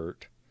getting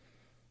hurt.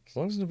 As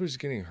long as nobody's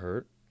getting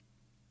hurt,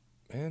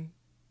 man,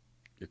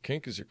 your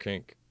kink is your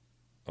kink.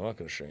 I'm not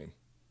going to shame.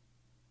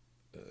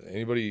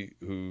 Anybody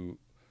who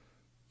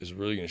is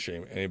really going to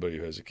shame anybody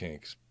who has a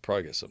kink is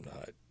probably got something to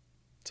hide.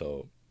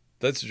 So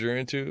that's what you're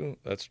into.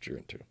 That's what you're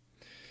into.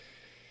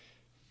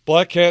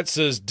 Black Cat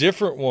says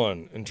different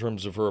one in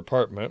terms of her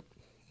apartment.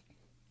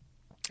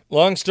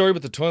 Long story,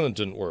 but the toilet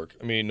didn't work.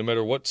 I mean, no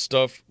matter what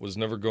stuff was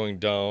never going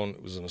down,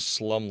 it was in a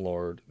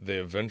slumlord. They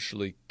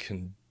eventually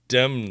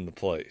condemned the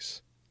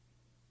place.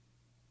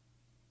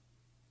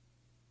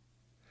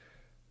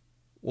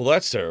 Well,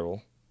 that's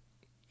terrible.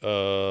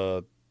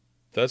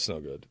 That's no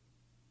good.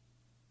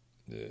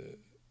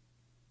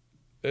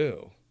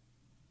 Ew.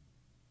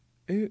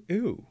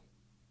 Ew.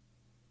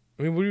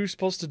 I mean, what are you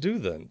supposed to do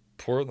then?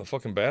 Pour it in the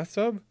fucking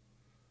bathtub?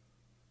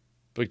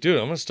 Like, dude,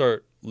 I'm going to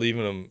start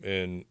leaving them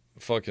in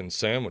fucking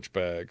sandwich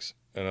bags,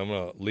 and I'm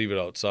going to leave it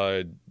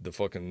outside the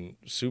fucking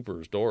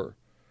super's door.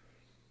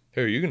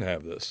 Here, you can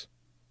have this.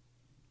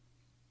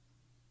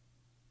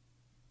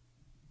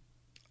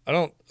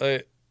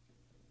 Every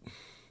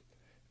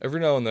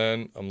now and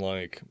then, I'm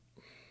like,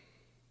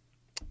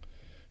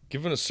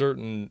 given a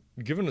certain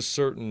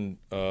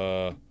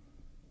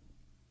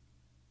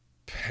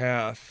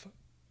path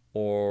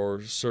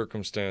or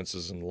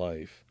circumstances in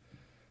life,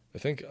 I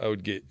think I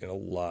would get in a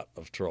lot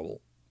of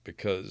trouble,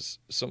 because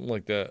something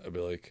like that, I'd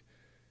be like,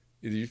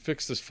 either you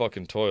fix this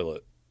fucking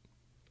toilet,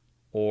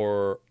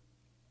 or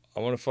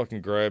I'm going to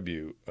fucking grab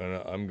you and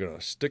I'm going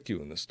to stick you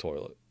in this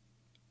toilet.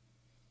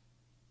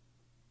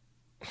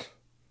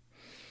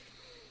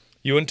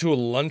 You went to a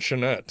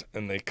luncheonette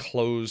and they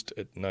closed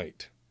at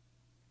night.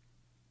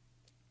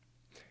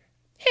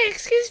 Hey,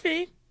 excuse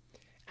me.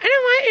 I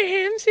don't want your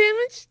ham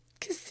sandwich,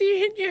 because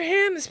your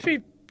ham's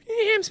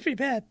pretty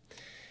bad.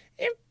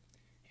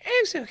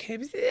 Eggs okay,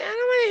 but I don't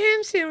want a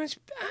ham sandwich.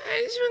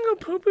 I just want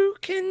to go poo-poo.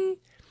 Can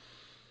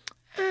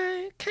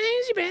I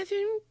use your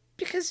bathroom?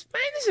 Because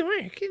mine doesn't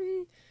work,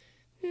 and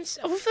it's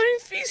overflowing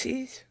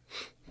feces.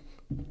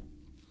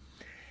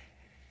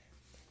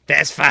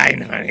 That's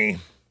fine, honey.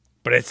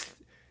 But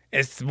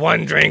it's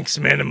 1 drink's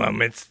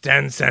minimum. It's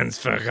 10 cents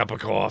for a cup of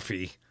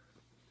coffee.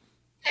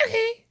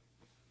 Okay.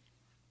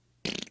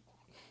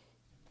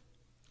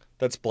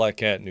 That's Black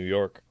Cat, New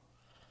York.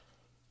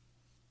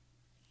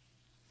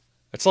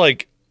 It's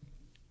like,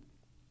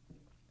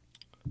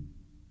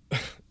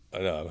 I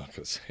know, I'm not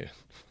going to say it.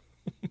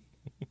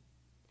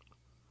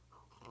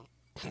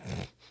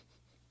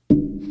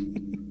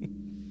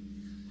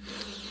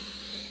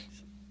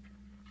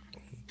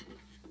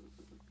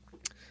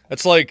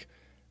 It's like,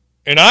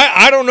 and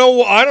I don't know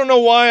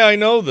why I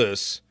know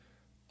this.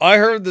 I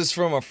heard this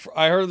from a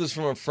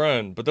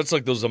friend, but that's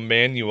like those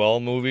Emmanuel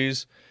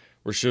movies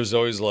where she was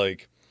always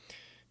like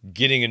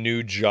getting a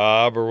new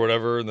job or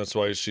whatever, and that's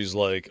why she's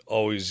like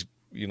always,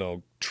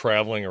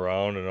 traveling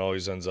around, and it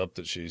always ends up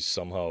that she's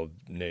somehow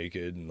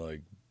naked and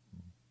like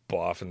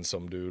boffing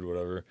some dude,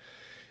 whatever.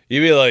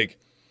 You'd be like,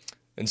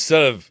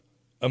 instead of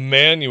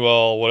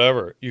Emmanuel,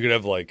 whatever, you could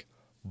have like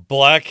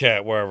Black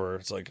Cat wherever.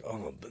 It's like,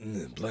 oh,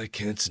 Black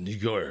Cat's in New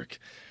York.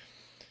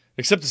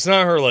 Except it's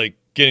not her like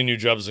getting new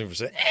jobs and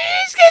saying,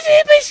 It's because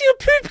everybody's gonna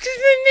poop because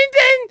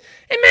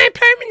and my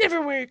apartment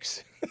never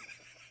works.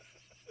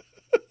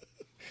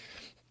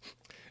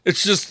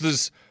 It's just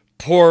this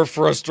poor,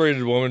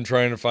 frustrated woman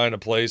trying to find a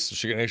place so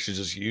she can actually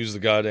just use the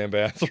goddamn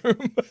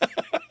bathroom.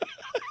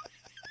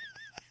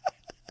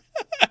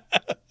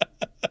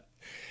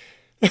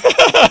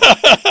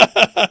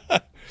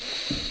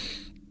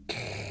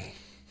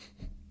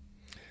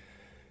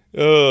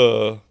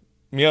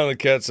 Meow the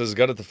cat says,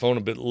 got at the phone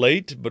a bit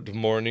late, but good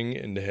morning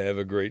and have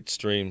a great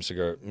stream,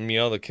 cigar.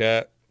 Meow the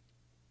cat.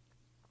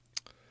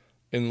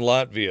 In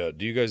Latvia,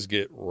 do you guys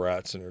get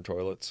rats in your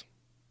toilets?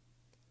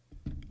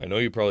 I know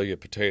you probably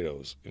get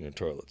potatoes in your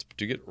toilets, but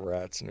do you get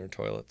rats in your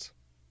toilets?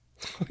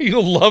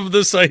 You love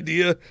this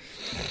idea?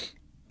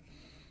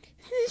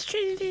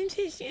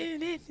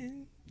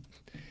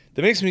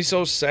 That makes me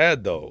so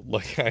sad, though.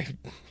 Like, I...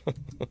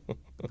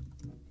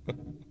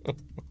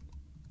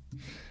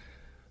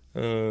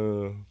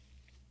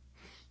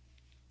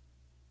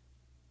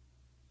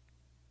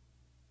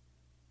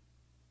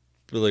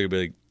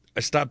 Like, I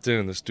stopped in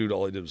and this dude,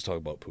 all he did was talk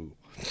about poo.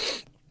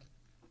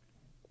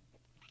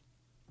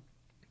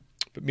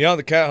 But Meow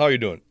the Cat, how you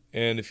doing?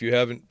 And if you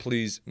haven't,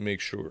 please make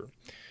sure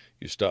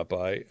you stop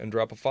by and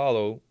drop a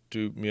follow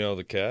to Meow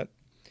the Cat.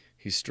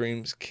 He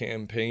streams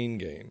campaign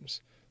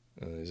games.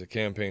 He's a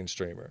campaign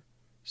streamer.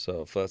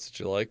 So if that's what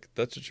you like,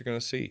 that's what you're going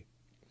to see.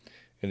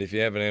 And if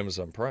you have an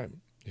Amazon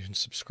Prime, you can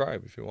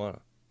subscribe if you want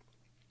to.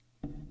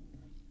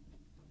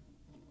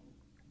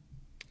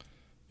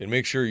 And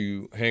make sure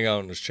you hang out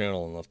on his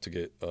channel enough to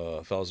get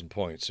 1,000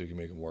 points so you can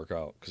make him work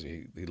out because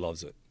he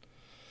loves it.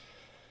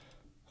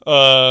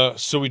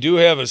 So we do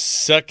have a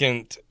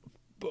second.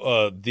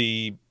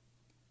 The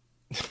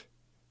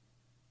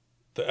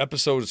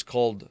episode is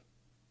called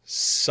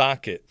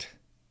Sock-It.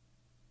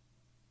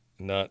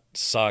 Not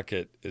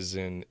socket as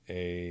in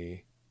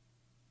a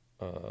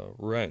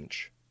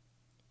wrench,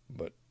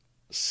 but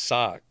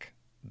sock-it.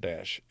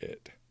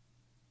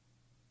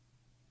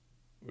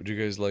 Would you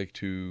guys like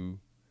to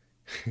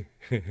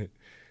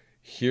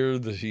hear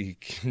the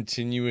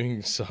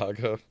continuing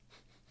saga?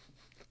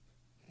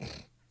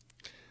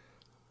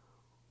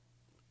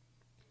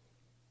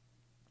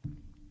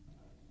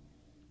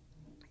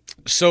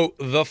 So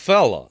the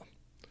fella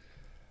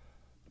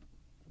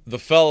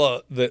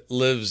that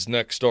lives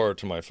next door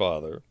to my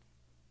father,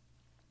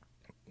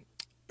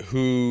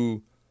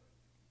 who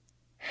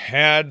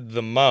had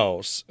the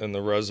mouse in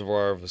the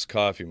reservoir of his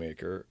coffee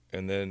maker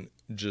and then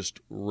just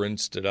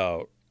rinsed it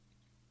out,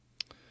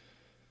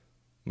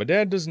 my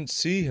dad doesn't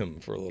see him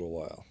for a little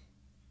while.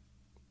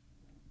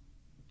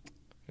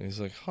 And he's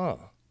like, huh.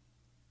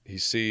 He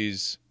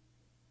sees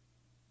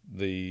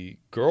the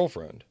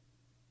girlfriend,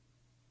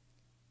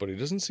 but he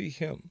doesn't see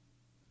him.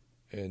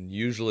 And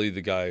usually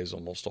the guy is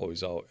almost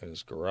always out in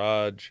his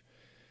garage.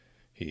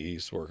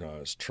 He's working on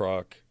his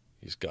truck.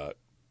 He's got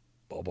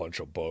a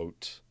bunch of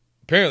boats.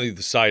 Apparently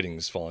the siding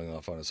is falling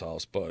off on his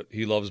house, but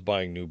he loves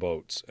buying new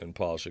boats and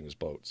polishing his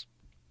boats.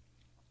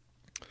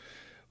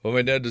 But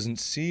my dad doesn't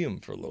see him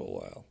for a little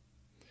while.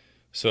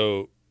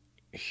 So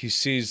he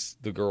sees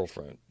the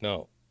girlfriend.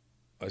 Now,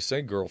 I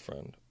say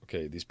girlfriend.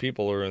 Okay, these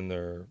people are in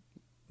their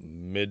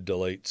mid to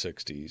late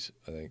 60s,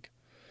 I think.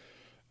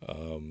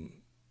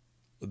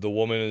 The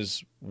woman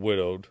is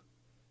widowed,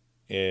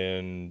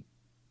 and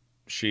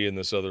she and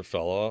this other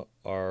fella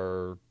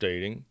are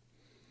dating,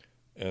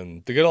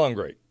 and they get along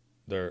great.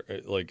 They're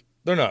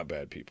not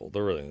bad people.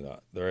 They're really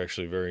not. They're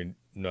actually very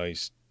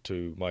nice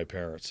to my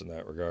parents in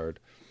that regard.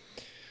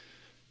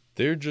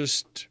 They're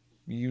just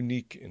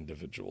unique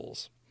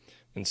individuals.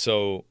 And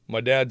so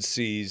my dad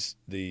sees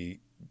the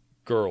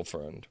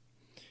girlfriend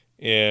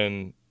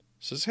and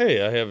says,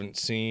 hey, I haven't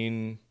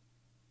seen,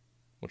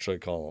 what should I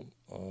call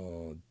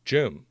him?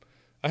 Jim.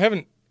 I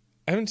haven't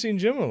seen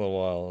Jim in a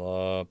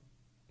while.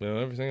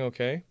 Everything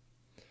okay?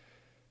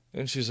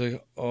 And she's like,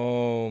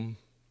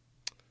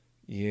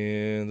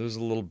 yeah, there's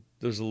a little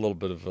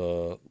bit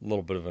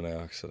of an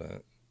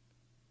accident.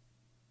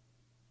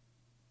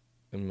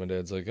 And my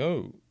dad's like,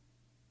 oh,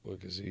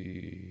 look, is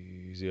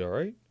he all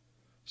right?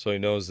 So he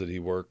knows that he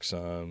works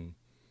on,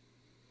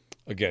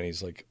 again,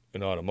 he's like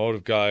an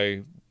automotive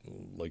guy,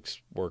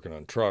 likes working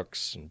on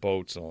trucks and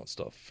boats and all that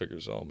stuff.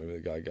 Figures, oh, maybe the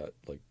guy got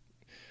like.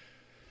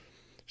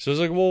 So he's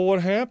like, well,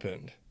 what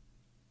happened?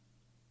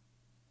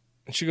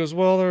 And she goes,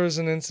 well, there was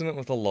an incident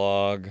with a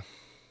log.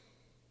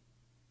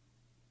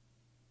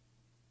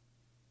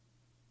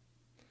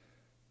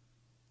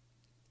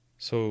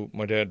 So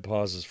my dad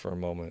pauses for a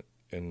moment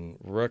and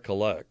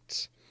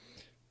recollects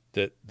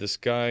that this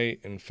guy,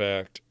 in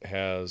fact,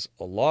 has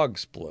a log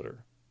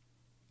splitter,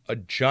 a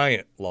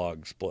giant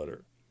log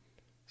splitter.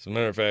 As a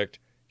matter of fact,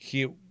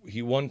 he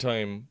one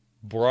time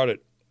brought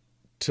it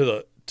to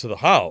the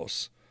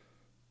house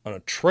on a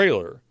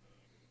trailer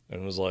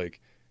and was like,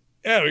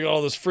 yeah, we got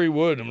all this free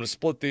wood. I'm going to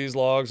split these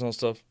logs and all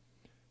stuff.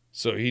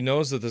 So he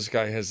knows that this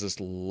guy has this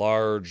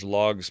large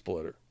log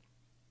splitter.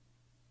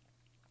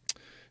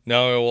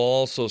 Now, I will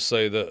also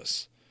say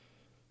this,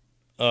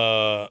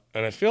 and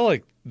I feel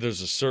like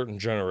there's a certain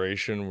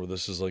generation where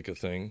this is like a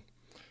thing.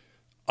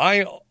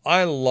 I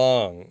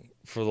long,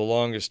 for the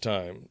longest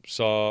time,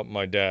 saw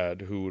my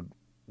dad who would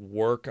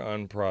work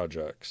on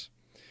projects,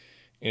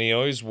 and he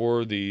always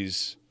wore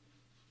these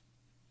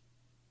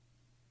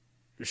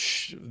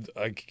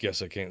I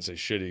guess I can't say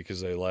shitty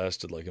because they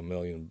lasted like a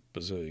million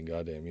bazillion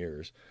goddamn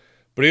years.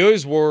 But he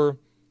always wore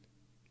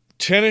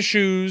tennis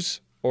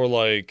shoes or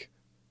like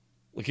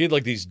he had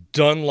like these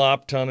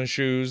Dunlop tennis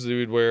shoes that he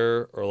would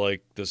wear, or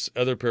like this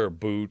other pair of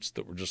boots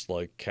that were just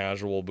like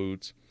casual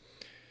boots.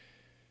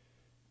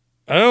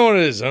 I don't know what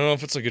it is. I don't know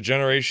if it's like a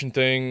generation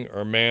thing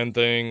or a man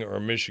thing or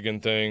a Michigan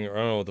thing, or I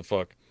don't know what the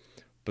fuck.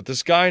 But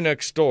this guy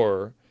next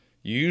door,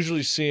 you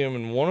usually see him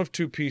in one of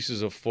two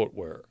pieces of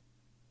footwear: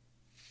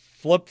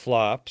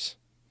 flip-flops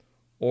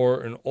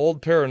or an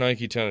old pair of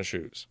Nike tennis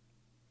shoes.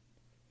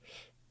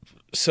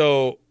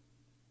 So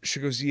she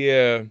goes,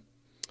 yeah,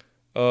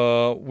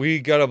 we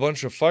got a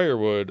bunch of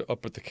firewood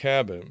up at the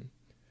cabin.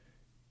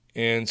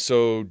 And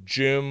so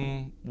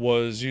Jim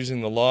was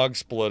using the log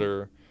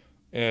splitter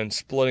and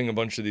splitting a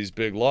bunch of these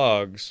big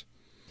logs.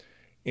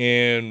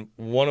 And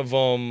one of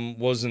them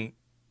wasn't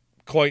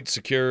quite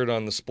secured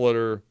on the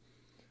splitter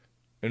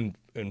and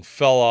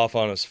fell off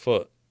on his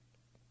foot.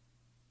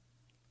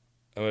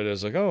 And I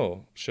was like,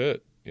 oh,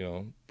 shit,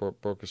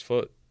 broke his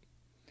foot.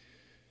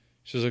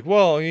 She's like,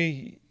 well,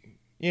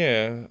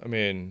 yeah, I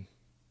mean,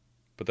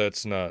 but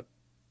that's not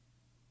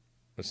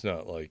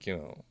like,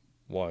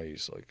 why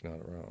he's like not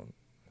around.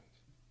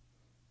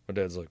 My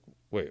dad's like,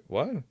 wait,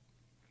 what?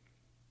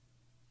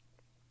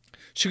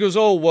 She goes,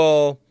 oh,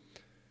 well,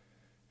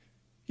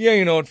 yeah,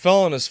 it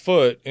fell on his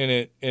foot and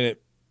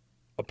it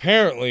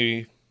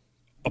apparently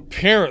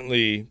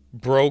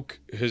broke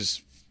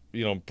his,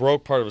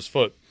 broke part of his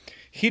foot.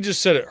 He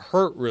just said it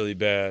hurt really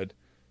bad.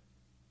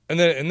 And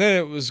then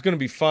it was going to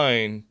be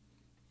fine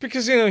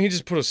because, he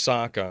just put a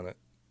sock on it.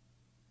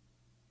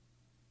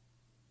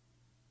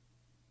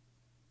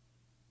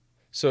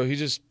 So he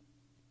just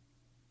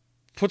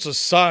puts a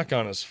sock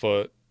on his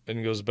foot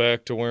and goes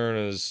back to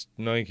wearing his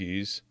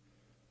Nikes.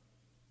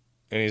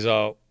 And he's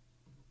out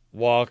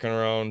walking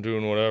around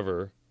doing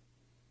whatever.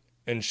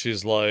 And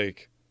she's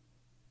like,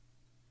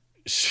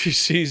 she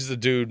sees the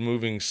dude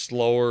moving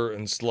slower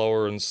and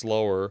slower and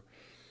slower.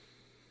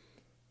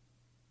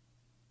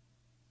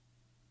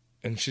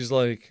 And she's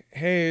like,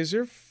 hey, is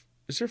your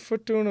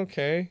foot doing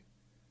okay?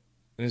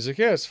 And he's like,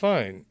 yeah, it's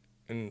fine.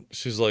 And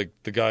she's like,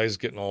 the guy's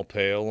getting all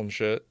pale and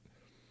shit.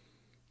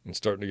 And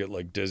starting to get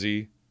like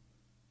dizzy.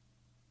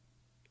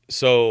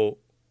 So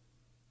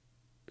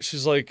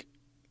she's like,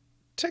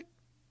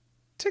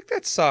 take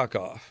that sock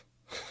off.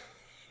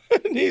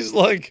 And he's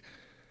like,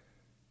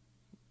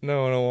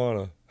 no, I don't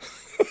want to.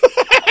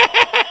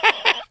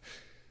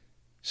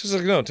 She's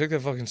like, no, take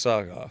that fucking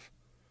sock off.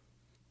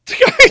 The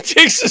guy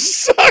takes his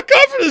sock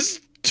off and his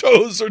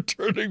toes are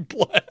turning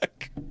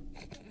black.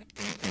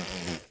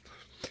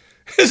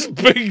 His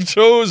big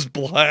toe is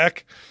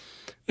black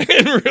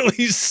and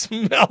really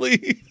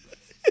smelly.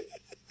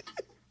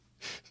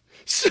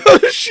 So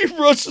she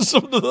rushes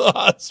him to the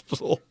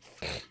hospital.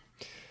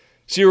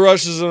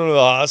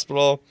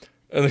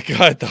 And the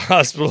guy at the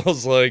hospital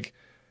is like,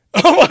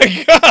 oh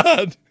my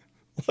God.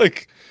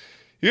 Like,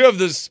 you have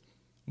this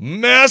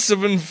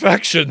massive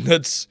infection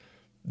that's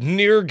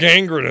near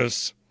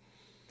gangrenous.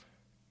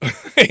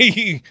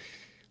 We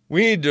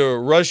need to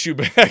rush you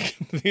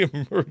back into the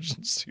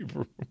emergency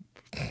room.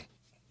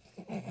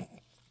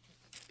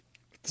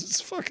 This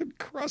fucking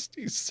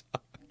crusty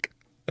sock.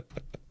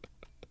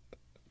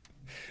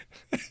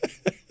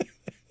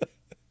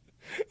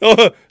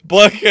 Oh,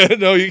 black,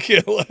 no, you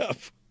can't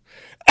laugh.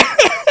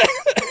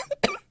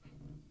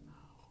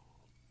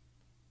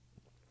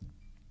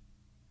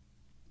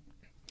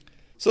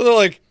 So they're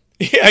like,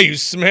 yeah, you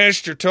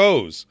smashed your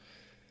toes.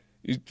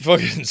 You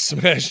fucking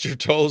smashed your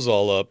toes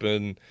all up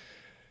and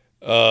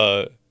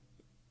you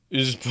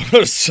just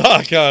put a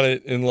sock on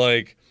it and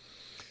like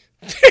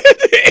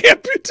they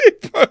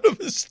amputate part of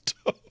his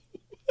toe.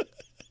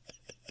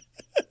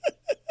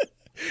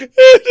 And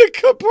they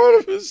cut part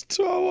of his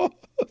toe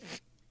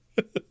off.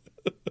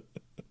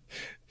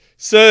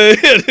 So they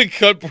had to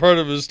cut part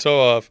of his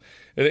toe off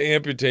and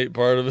amputate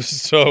part of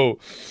his toe.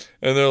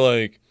 And they're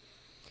like,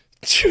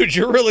 dude,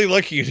 you're really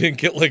lucky you didn't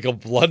get like a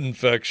blood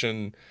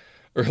infection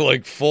or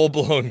like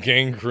full-blown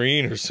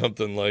gangrene or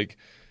something. Like,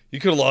 you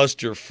could have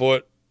lost your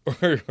foot or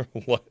your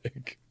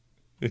leg.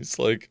 It's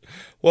like,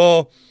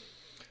 well,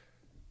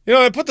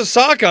 I put the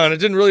sock on. It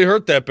didn't really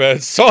hurt that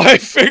bad, so I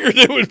figured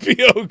it would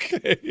be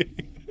okay.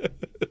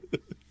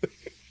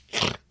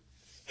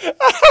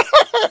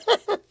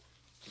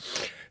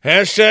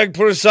 Hashtag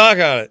put a sock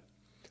on it.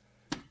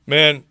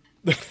 Man,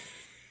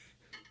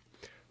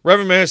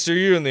 Reverend Master,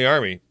 you in the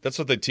Army. That's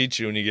what they teach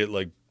you when you get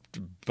like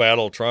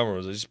battle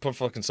trauma. They just put a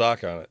fucking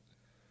sock on it.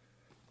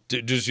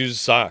 Just use a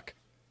sock.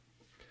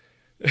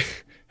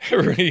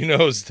 Everybody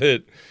knows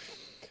that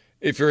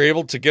if you're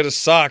able to get a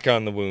sock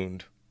on the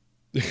wound,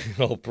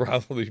 it'll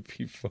probably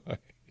be fine.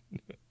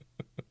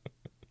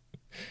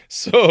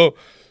 So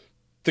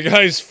the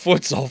guy's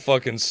foot's all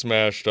fucking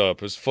smashed up.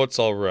 His foot's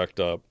all wrecked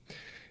up.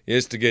 He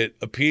has to get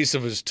a piece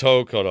of his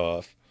toe cut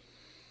off.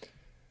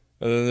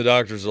 And then the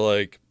doctors are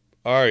like,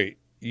 all right,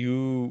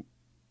 you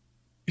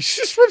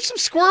just rip some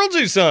squirrel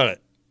juice on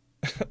it.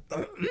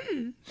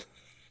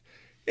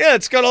 Yeah,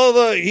 it's got all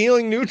the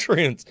healing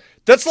nutrients.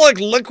 That's like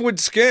liquid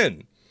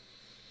skin.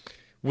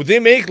 Would they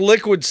make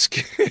liquid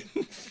skin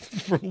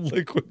from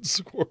liquid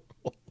squirrel?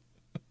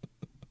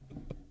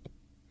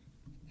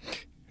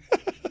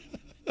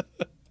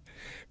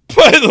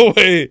 By the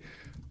way,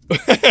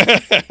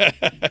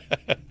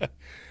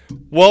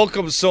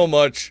 welcome so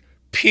much,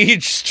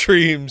 Peach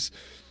Streams,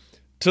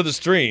 to the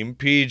stream.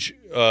 Peach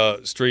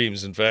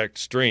streams, in fact,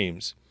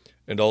 streams,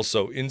 and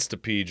also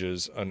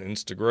Instapeages on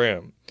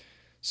Instagram.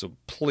 So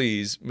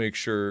please make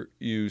sure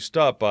you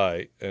stop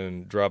by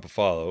and drop a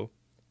follow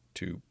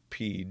to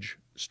Peach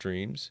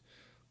Streams.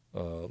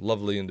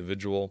 Lovely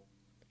individual,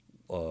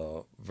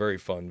 very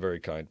fun, very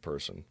kind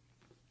person.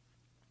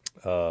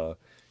 You're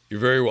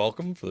very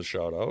welcome for the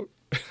shout out.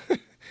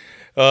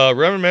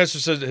 Reverend Master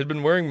says, had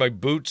been wearing my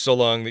boots so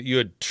long that you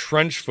had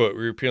trench foot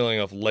where you're peeling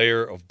off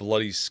layer of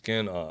bloody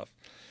skin off.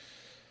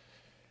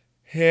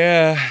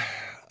 Yeah,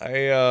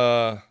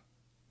 I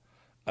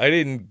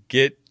didn't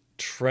get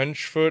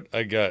trench foot.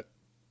 I got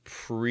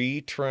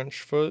pre-trench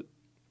foot.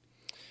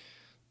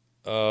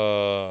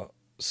 So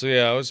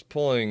yeah, I was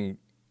pulling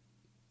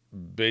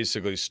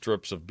basically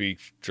strips of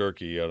beef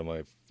jerky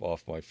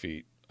off my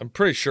feet. I'm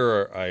pretty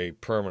sure I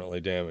permanently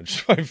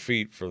damaged my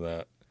feet for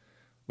that,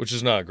 which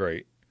is not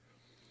great.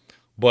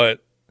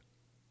 But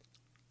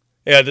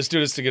yeah, this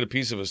dude has to get a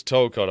piece of his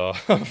toe cut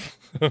off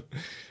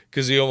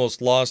because he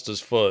almost lost his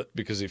foot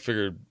because he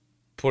figured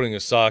putting a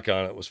sock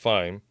on it was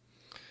fine.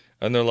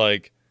 And they're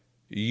like,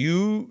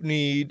 you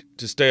need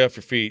to stay off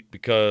your feet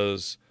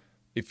because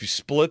if you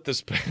split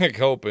this back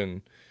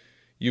open,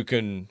 you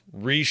can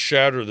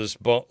re-shatter this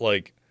bone.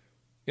 Like,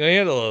 you know, you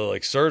had a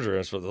like surgery.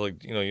 That's what,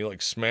 like, you know, you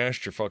like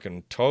smashed your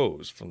fucking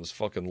toes from this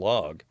fucking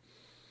log.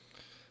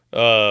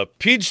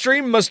 Peach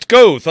Stream must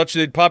go. Thought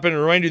they'd pop in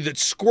and remind you that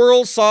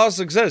squirrel sauce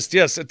exists.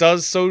 Yes, it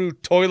does. So do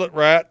toilet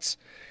rats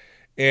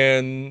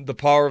and the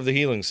power of the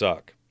healing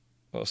sock.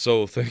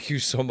 So thank you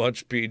so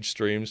much, Peach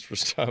Streams, for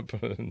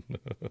stopping.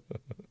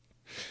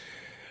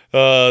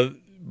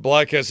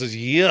 Blackcat says,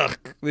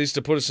 yuck. They used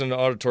to put us in an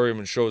auditorium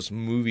and show us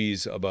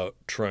movies about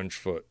trench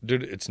foot.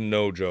 Dude, it's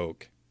no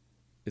joke.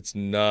 It's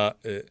not.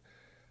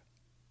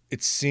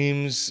 It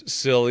seems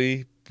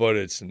silly, but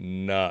it's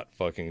not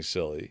fucking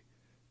silly.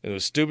 And it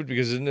was stupid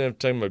because I didn't have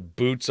to take my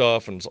boots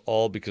off, and it's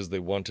all because they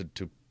wanted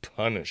to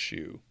punish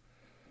you.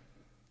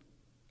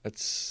 That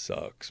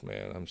sucks,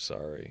 man. I'm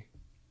sorry.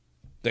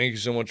 Thank you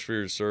so much for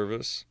your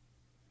service.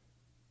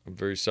 I'm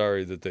very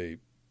sorry that they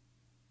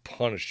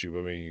punished you by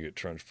making you get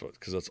trench foot,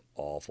 because that's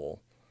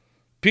awful.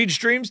 Peach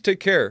Streams, take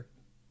care.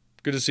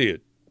 Good to see you.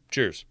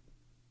 Cheers.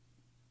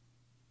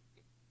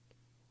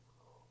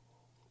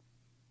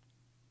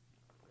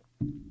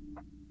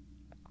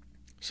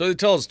 So they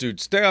tell us, dude,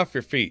 stay off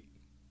your feet.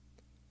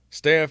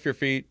 Stay off your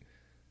feet.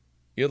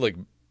 You had like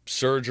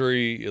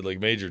surgery, you had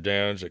like major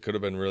damage that could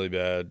have been really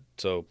bad.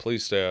 So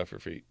please stay off your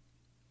feet.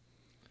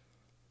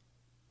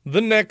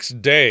 The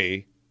next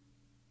day,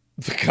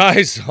 the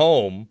guy's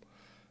home,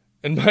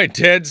 and my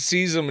dad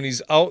sees him, and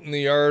he's out in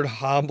the yard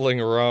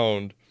hobbling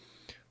around,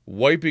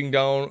 wiping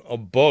down a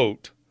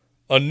boat,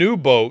 a new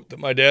boat that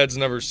my dad's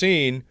never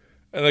seen.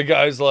 And the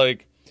guy's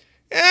like,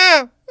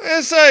 yeah, I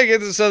saw you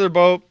get this other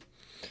boat.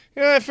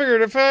 Yeah, I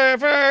figured if I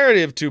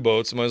already have two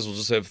boats, I might as well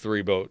just have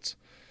three boats.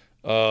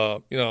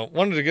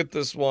 Wanted to get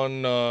this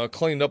one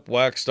cleaned up,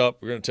 waxed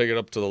up. We're going to take it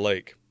up to the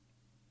lake.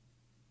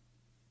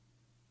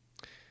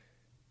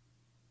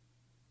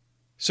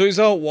 So he's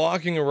out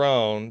walking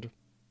around,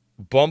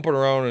 bumping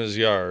around in his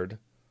yard,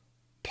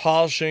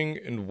 polishing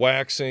and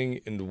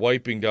waxing and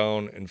wiping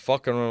down and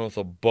fucking around with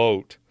a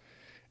boat.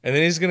 And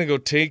then he's going to go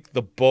take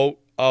the boat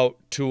out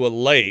to a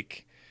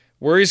lake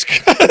where he's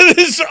got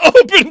this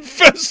open,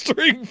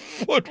 festering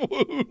foot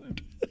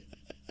wound.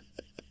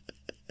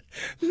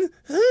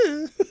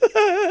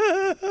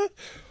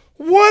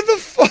 What the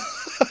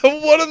fuck?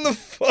 What in the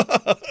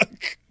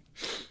fuck?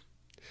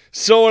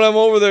 So when I'm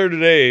over there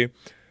today,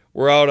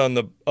 we're out on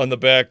the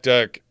back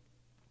deck,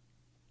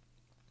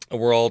 and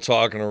we're all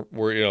talking.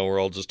 We're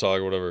all just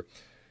talking, whatever.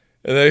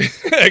 And then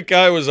that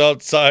guy was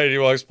outside. He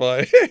walks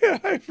by. Hey, hi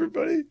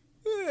everybody.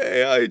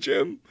 Hey, hi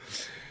Jim.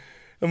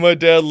 And my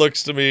dad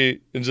looks to me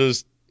and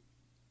just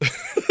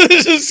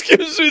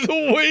gives me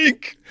the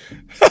wink.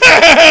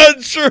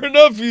 And sure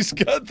enough, he's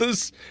got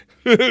this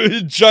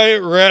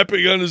giant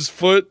wrapping on his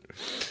foot.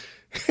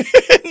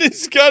 And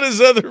he's got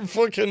his other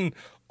fucking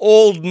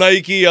old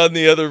Nike on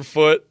the other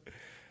foot.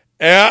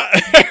 And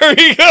there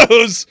he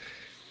goes.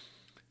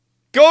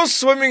 Go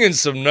swimming in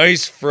some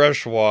nice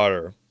fresh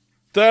water.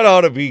 That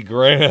ought to be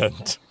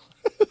grand.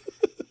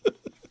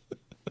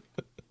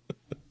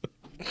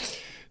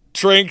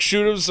 Trank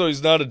shoot him so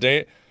he's not a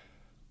danger.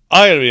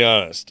 I gotta be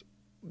honest.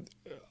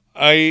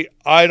 I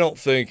don't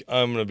think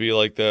I'm gonna be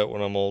like that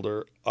when I'm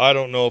older. I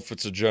don't know if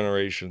it's a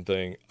generation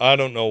thing. I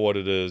don't know what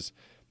it is.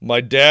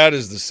 My dad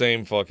is the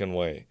same fucking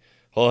way.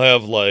 He'll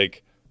have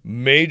like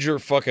major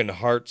fucking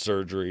heart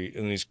surgery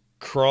and he's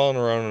crawling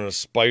around in a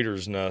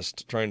spider's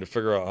nest trying to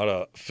figure out how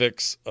to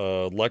fix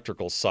an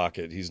electrical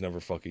socket he's never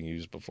fucking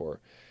used before.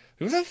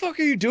 What the fuck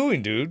are you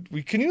doing,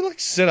 dude? Can you like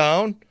sit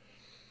down?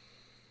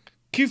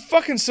 Can you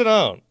fucking sit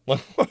down?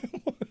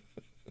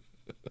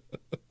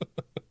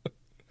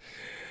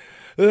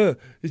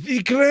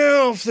 The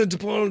glare of the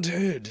bald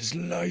head is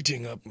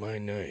lighting up my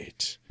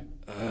night.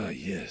 Ah,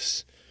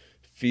 yes.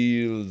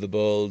 Feel the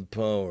bald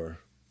power.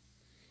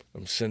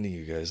 I'm sending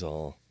you guys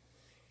all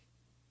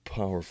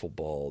powerful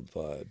bald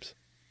vibes.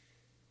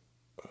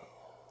 Oh.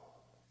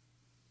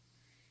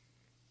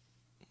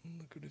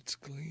 Look at its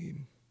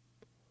gleam.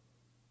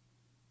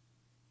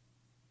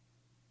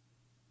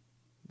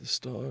 The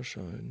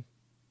starshine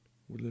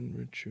will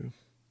enrich you.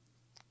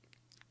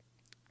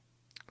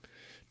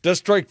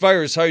 Deathstrike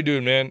Virus, how you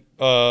doing, man?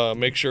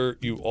 Make sure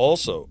you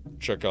also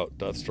check out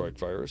Deathstrike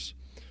Virus.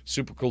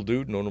 Super cool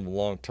dude, known him a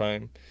long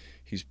time.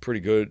 He's pretty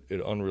good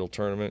at Unreal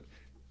Tournament.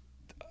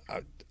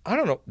 I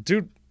don't know,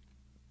 dude.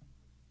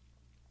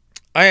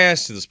 I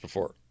asked you this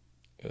before.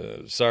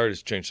 Sorry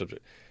to change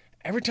subject.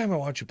 Every time I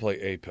watch you play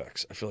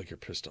Apex, I feel like you're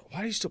pissed off.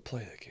 Why do you still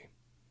play that game?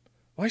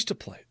 Why do you still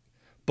play it?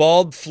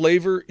 Bald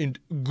flavor and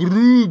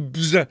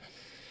grooves.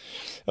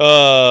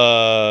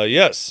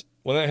 Yes.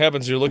 When that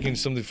happens, you're looking for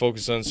something to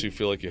focus on so you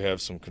feel like you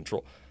have some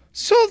control.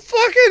 So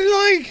fucking,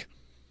 like,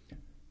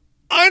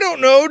 I don't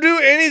know, do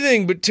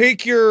anything but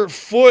take your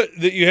foot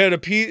that you had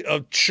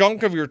a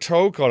chunk of your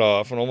toe cut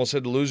off and almost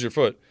had to lose your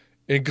foot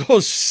and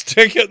go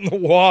stick it in the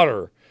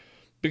water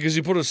because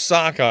you put a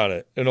sock on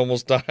it and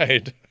almost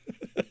died.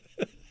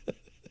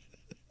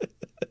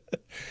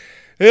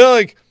 Yeah,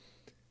 like,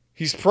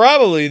 he's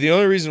probably, the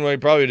only reason why he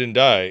probably didn't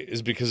die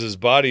is because his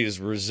body is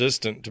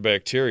resistant to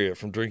bacteria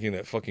from drinking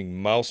that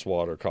fucking mouse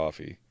water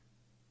coffee.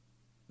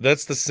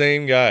 That's the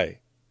same guy.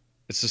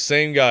 It's the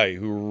same guy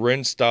who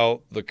rinsed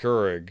out the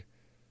Keurig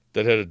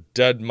that had a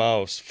dead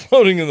mouse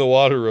floating in the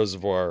water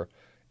reservoir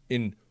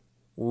and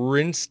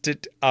rinsed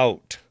it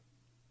out.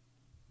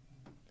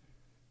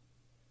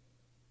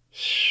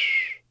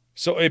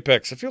 So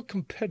Apex, I feel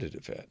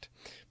competitive at,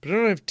 but I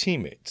don't have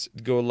teammates.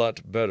 It'd go a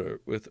lot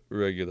better with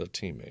regular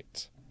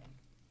teammates.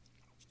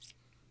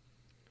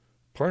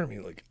 Part of me,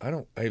 like,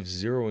 I have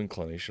zero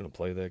inclination to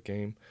play that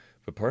game,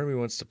 but part of me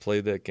wants to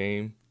play that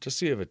game just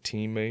so you have a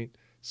teammate.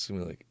 It's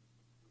gonna be like,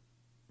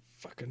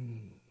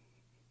 fucking.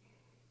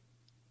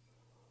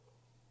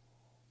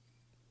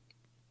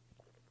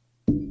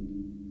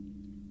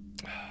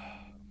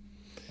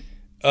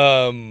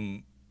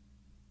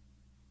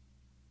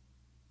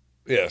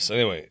 Yes,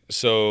 anyway,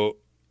 so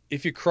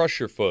if you crush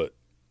your foot,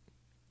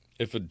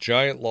 if a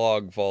giant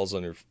log falls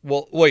on your,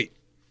 well, wait,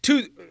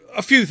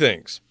 a few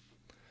things.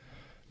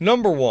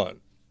 Number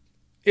one,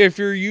 if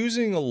you're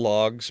using a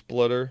log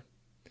splitter,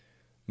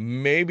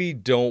 maybe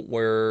don't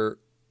wear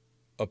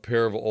a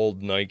pair of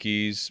old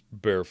Nikes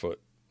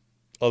barefoot.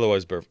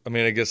 Otherwise, barefoot. I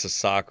mean, I guess a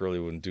sock really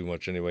wouldn't do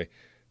much anyway.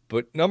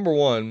 But number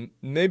one,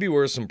 maybe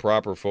wear some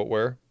proper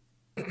footwear.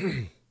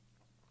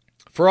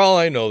 For all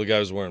I know, the guy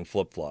was wearing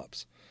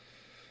flip-flops.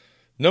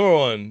 Number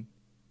one,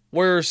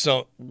 wear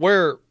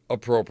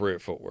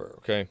appropriate footwear,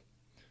 okay?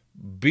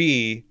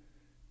 B,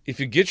 if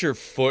you get your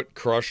foot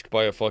crushed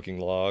by a fucking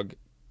log,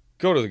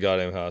 go to the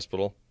goddamn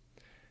hospital.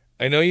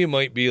 I know you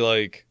might be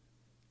like,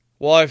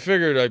 well, I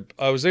figured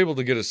I was able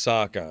to get a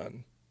sock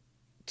on.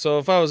 So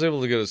if I was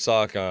able to get a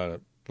sock on,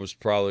 it was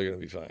probably going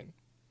to be fine.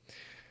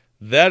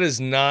 That is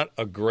not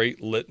a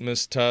great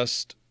litmus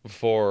test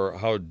for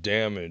how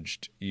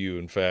damaged you,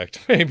 in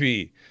fact, may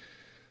be.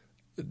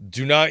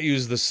 Do not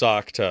use the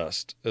sock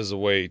test as a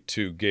way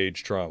to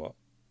gauge trauma.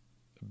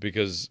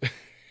 Because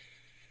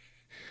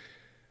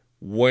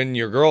when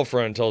your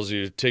girlfriend tells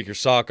you to take your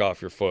sock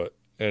off your foot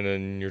and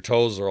then your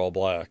toes are all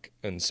black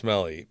and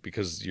smelly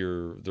because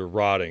they're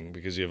rotting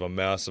because you have a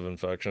massive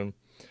infection,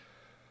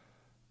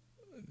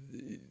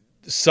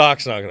 the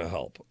sock's not going to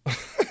help.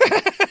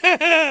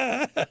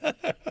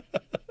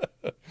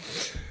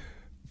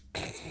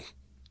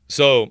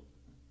 So,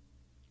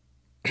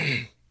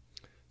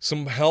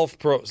 some life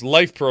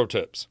pro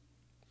tips.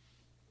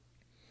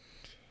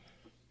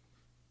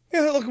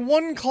 Yeah, look,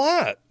 one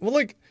clot.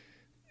 Well,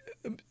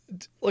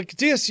 like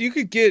DS, you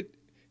could get,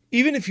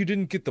 even if you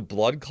didn't get the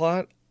blood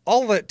clot,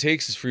 all that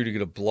takes is for you to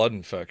get a blood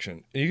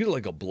infection. And you get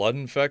like a blood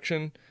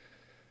infection,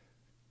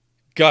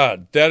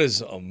 God, that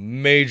is a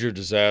major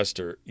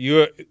disaster.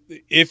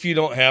 If you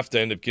don't have to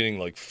end up getting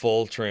like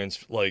full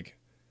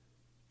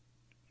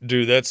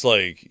dude, that's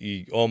like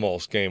you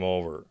almost game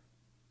over.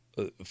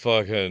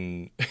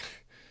 Fucking,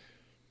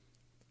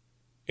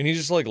 and he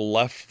just like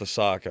left the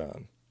sock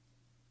on.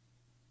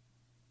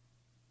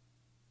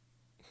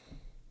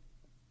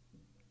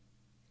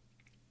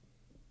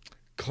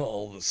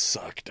 Call the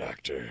sock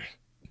doctor.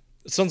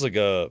 It sounds like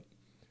a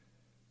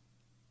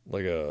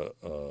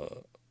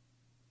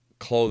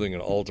clothing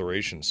and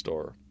alteration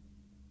store.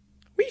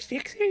 We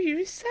fix your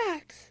used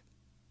socks.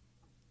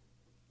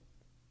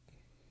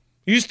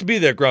 Used to be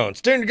that ground.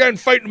 Stand the guy and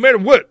fight no matter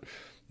what.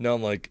 Now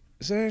I'm like,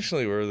 is it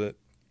actually worth it?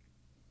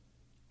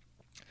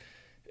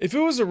 If it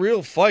was a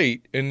real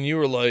fight and you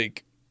were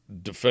like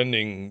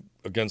defending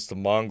against the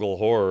Mongol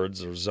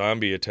hordes or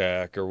zombie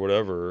attack or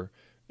whatever,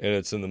 and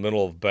it's in the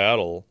middle of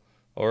battle,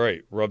 all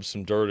right, rub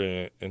some dirt in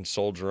it and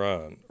soldier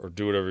on or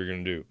do whatever you're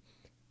going to do.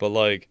 But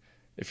like,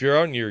 if you're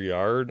out in your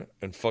yard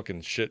and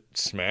fucking shit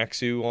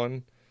smacks you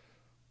one,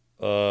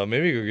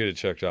 maybe go get it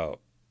checked out.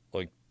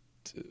 Like,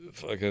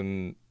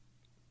 fucking,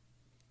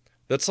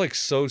 that's like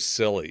so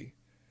silly.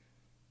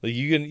 Like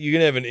you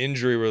can have an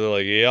injury where they're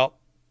like, yep,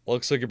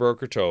 looks like you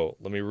broke your toe.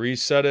 Let me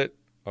reset it.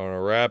 I'm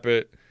gonna wrap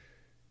it.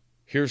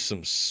 Here's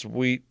some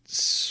sweet,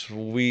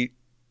 sweet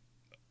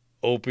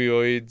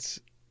opioids,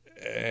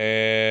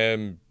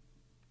 and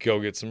go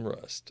get some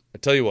rest. I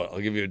tell you what, I'll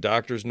give you a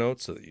doctor's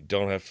note so that you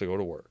don't have to go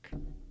to work.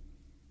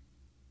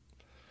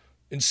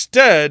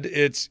 Instead,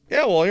 it's,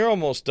 yeah, well, you're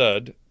almost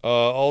dead.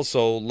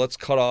 Also, let's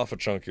cut off a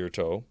chunk of your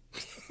toe.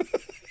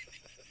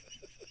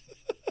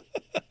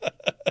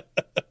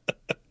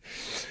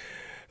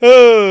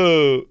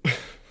 Oh,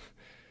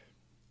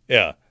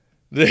 yeah.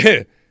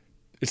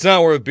 It's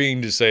not worth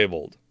being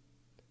disabled.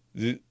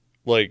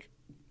 Like,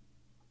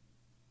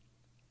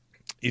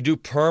 you do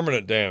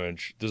permanent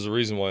damage. There's a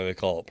reason why they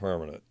call it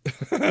permanent.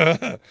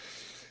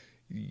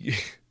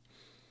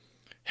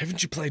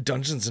 Haven't you played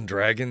Dungeons and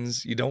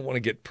Dragons? You don't want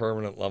to get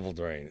permanent level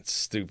drain. It's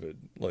stupid.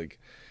 Like,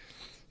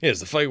 yeah, is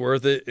the fight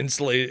worth it?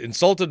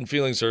 Insulted and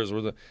feeling hurt is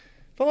worth it.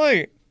 But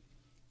like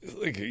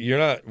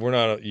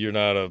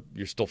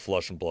you're still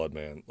flesh and blood,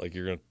 man. Like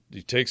you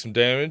take some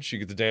damage, you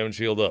get the damage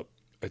healed up.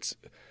 It's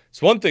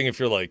one thing if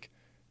you're like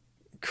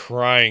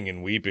crying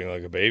and weeping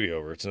like a baby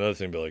over. It's another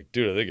thing to be like,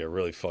 dude, I think I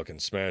really fucking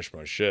smashed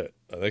my shit.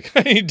 I think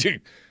I need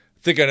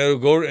to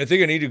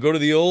go to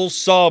the old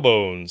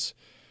sawbones.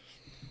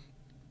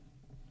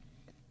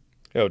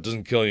 It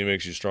doesn't kill you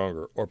makes you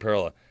stronger or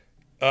paralyzed.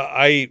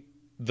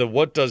 The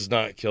what does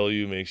not kill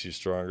you makes you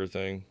stronger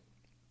thing.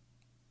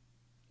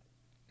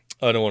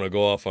 I don't want to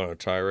go off on a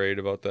tirade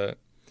about that.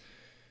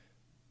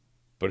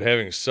 But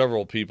having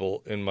several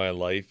people in my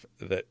life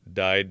that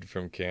died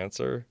from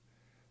cancer,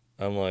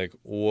 I'm like,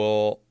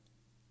 well,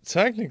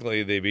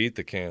 technically they beat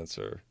the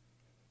cancer.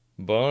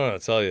 But I'm going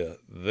to tell you,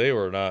 they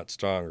were not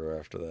stronger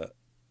after that.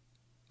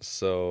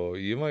 So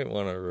you might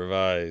want to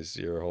revise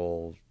your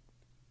whole...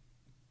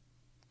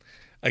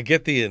 I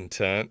get the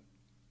intent,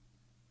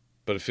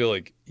 but I feel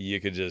like you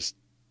could just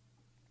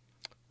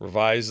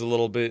revise a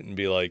little bit and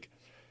be like,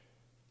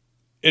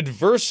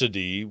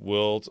 adversity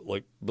will,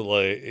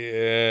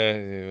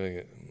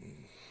 yeah.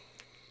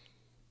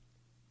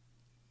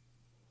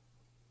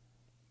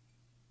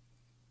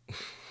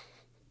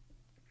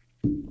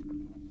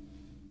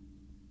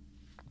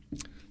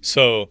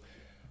 So,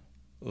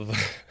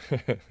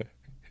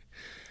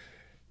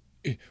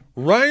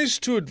 rise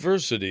to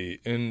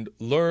adversity and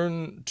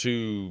learn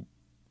to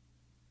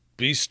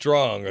be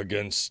strong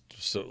against.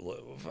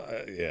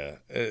 Yeah.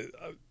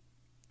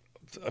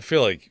 I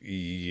feel like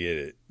you get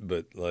it,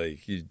 but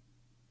like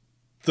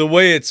the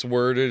way it's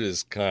worded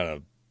is kind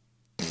of,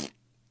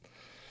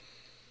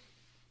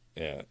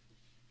 yeah,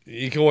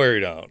 you can wear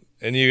you down,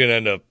 and you can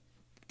end up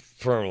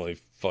permanently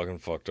fucking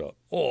fucked up.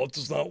 Oh,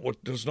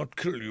 what does not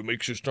kill you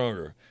makes you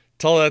stronger.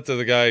 Tell that to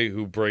the guy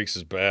who breaks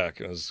his back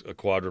and is a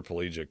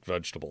quadriplegic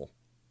vegetable.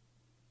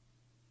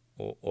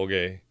 Oh,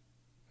 okay,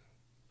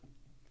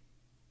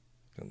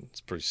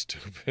 it's pretty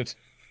stupid.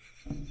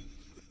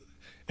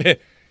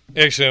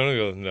 Actually, I'm gonna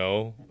go.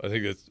 No, I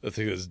think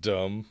that's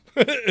dumb,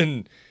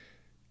 and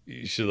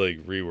you should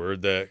like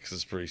reword that because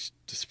it's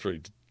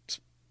pretty.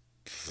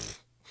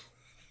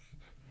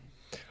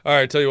 All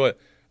right, tell you what.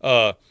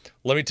 I'm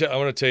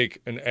gonna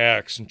take an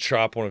axe and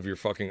chop one of your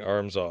fucking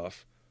arms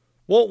off.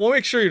 Well, we'll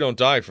make sure you don't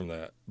die from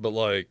that. But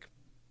like,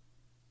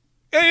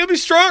 yeah, you'll be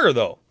stronger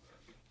though.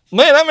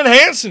 Man, I'm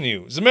enhancing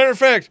you. As a matter of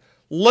fact,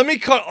 let me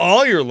cut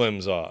all your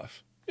limbs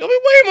off. You'll be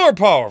way more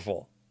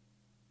powerful.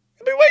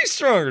 You'll be way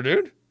stronger,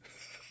 dude.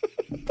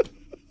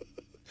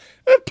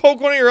 Poke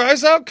one of your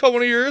eyes out, cut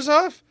one of your ears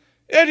off.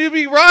 Yeah, you'll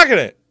be rocking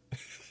it.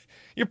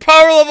 Your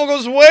power level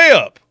goes way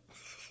up.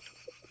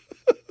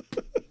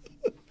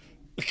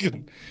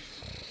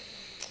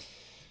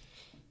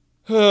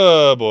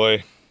 Oh,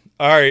 boy.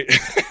 All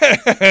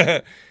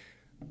right.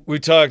 We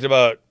talked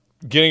about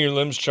getting your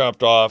limbs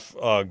chopped off,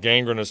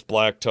 gangrenous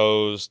black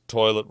toes,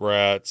 toilet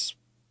rats,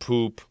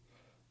 poop,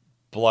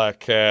 black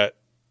cat,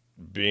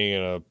 being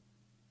in a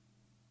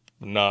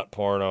not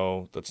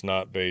porno that's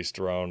not based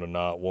around a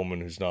not woman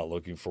who's not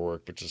looking for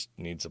work but just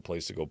needs a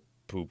place to go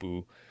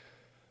poo-poo.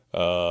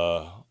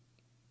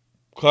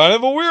 Kind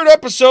of a weird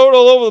episode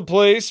all over the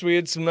place. We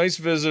had some nice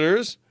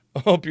visitors. I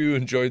hope you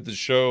enjoyed the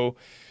show.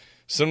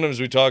 Sometimes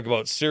we talk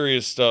about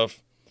serious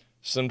stuff.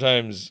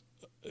 Sometimes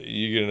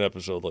you get an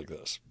episode like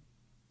this.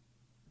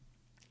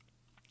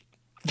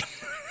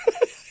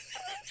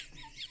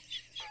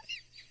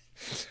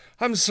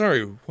 I'm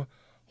sorry.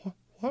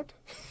 What?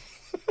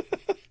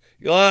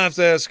 You'll have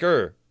to ask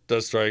her,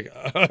 Duststrike.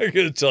 I'm going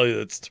to tell you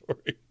that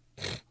story.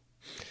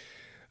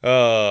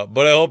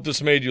 But I hope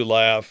this made you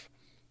laugh.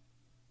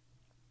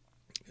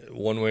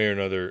 One way or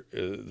another,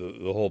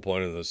 the whole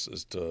point of this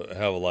is to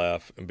have a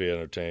laugh and be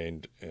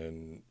entertained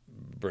and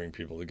bring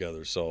people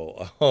together. So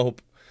I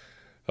hope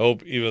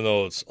even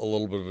though it's a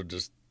little bit of a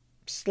just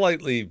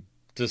slightly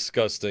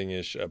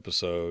disgusting-ish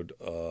episode,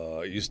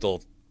 you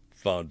still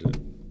found it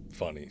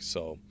funny.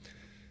 So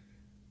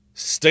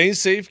Stay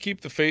safe,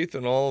 keep the faith,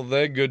 and all of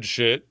that good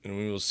shit. And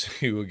we will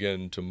see you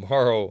again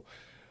tomorrow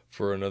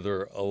for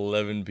another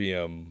 11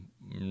 p.m.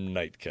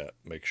 Nightcap.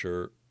 Make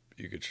sure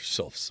you get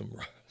yourself some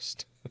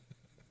rest.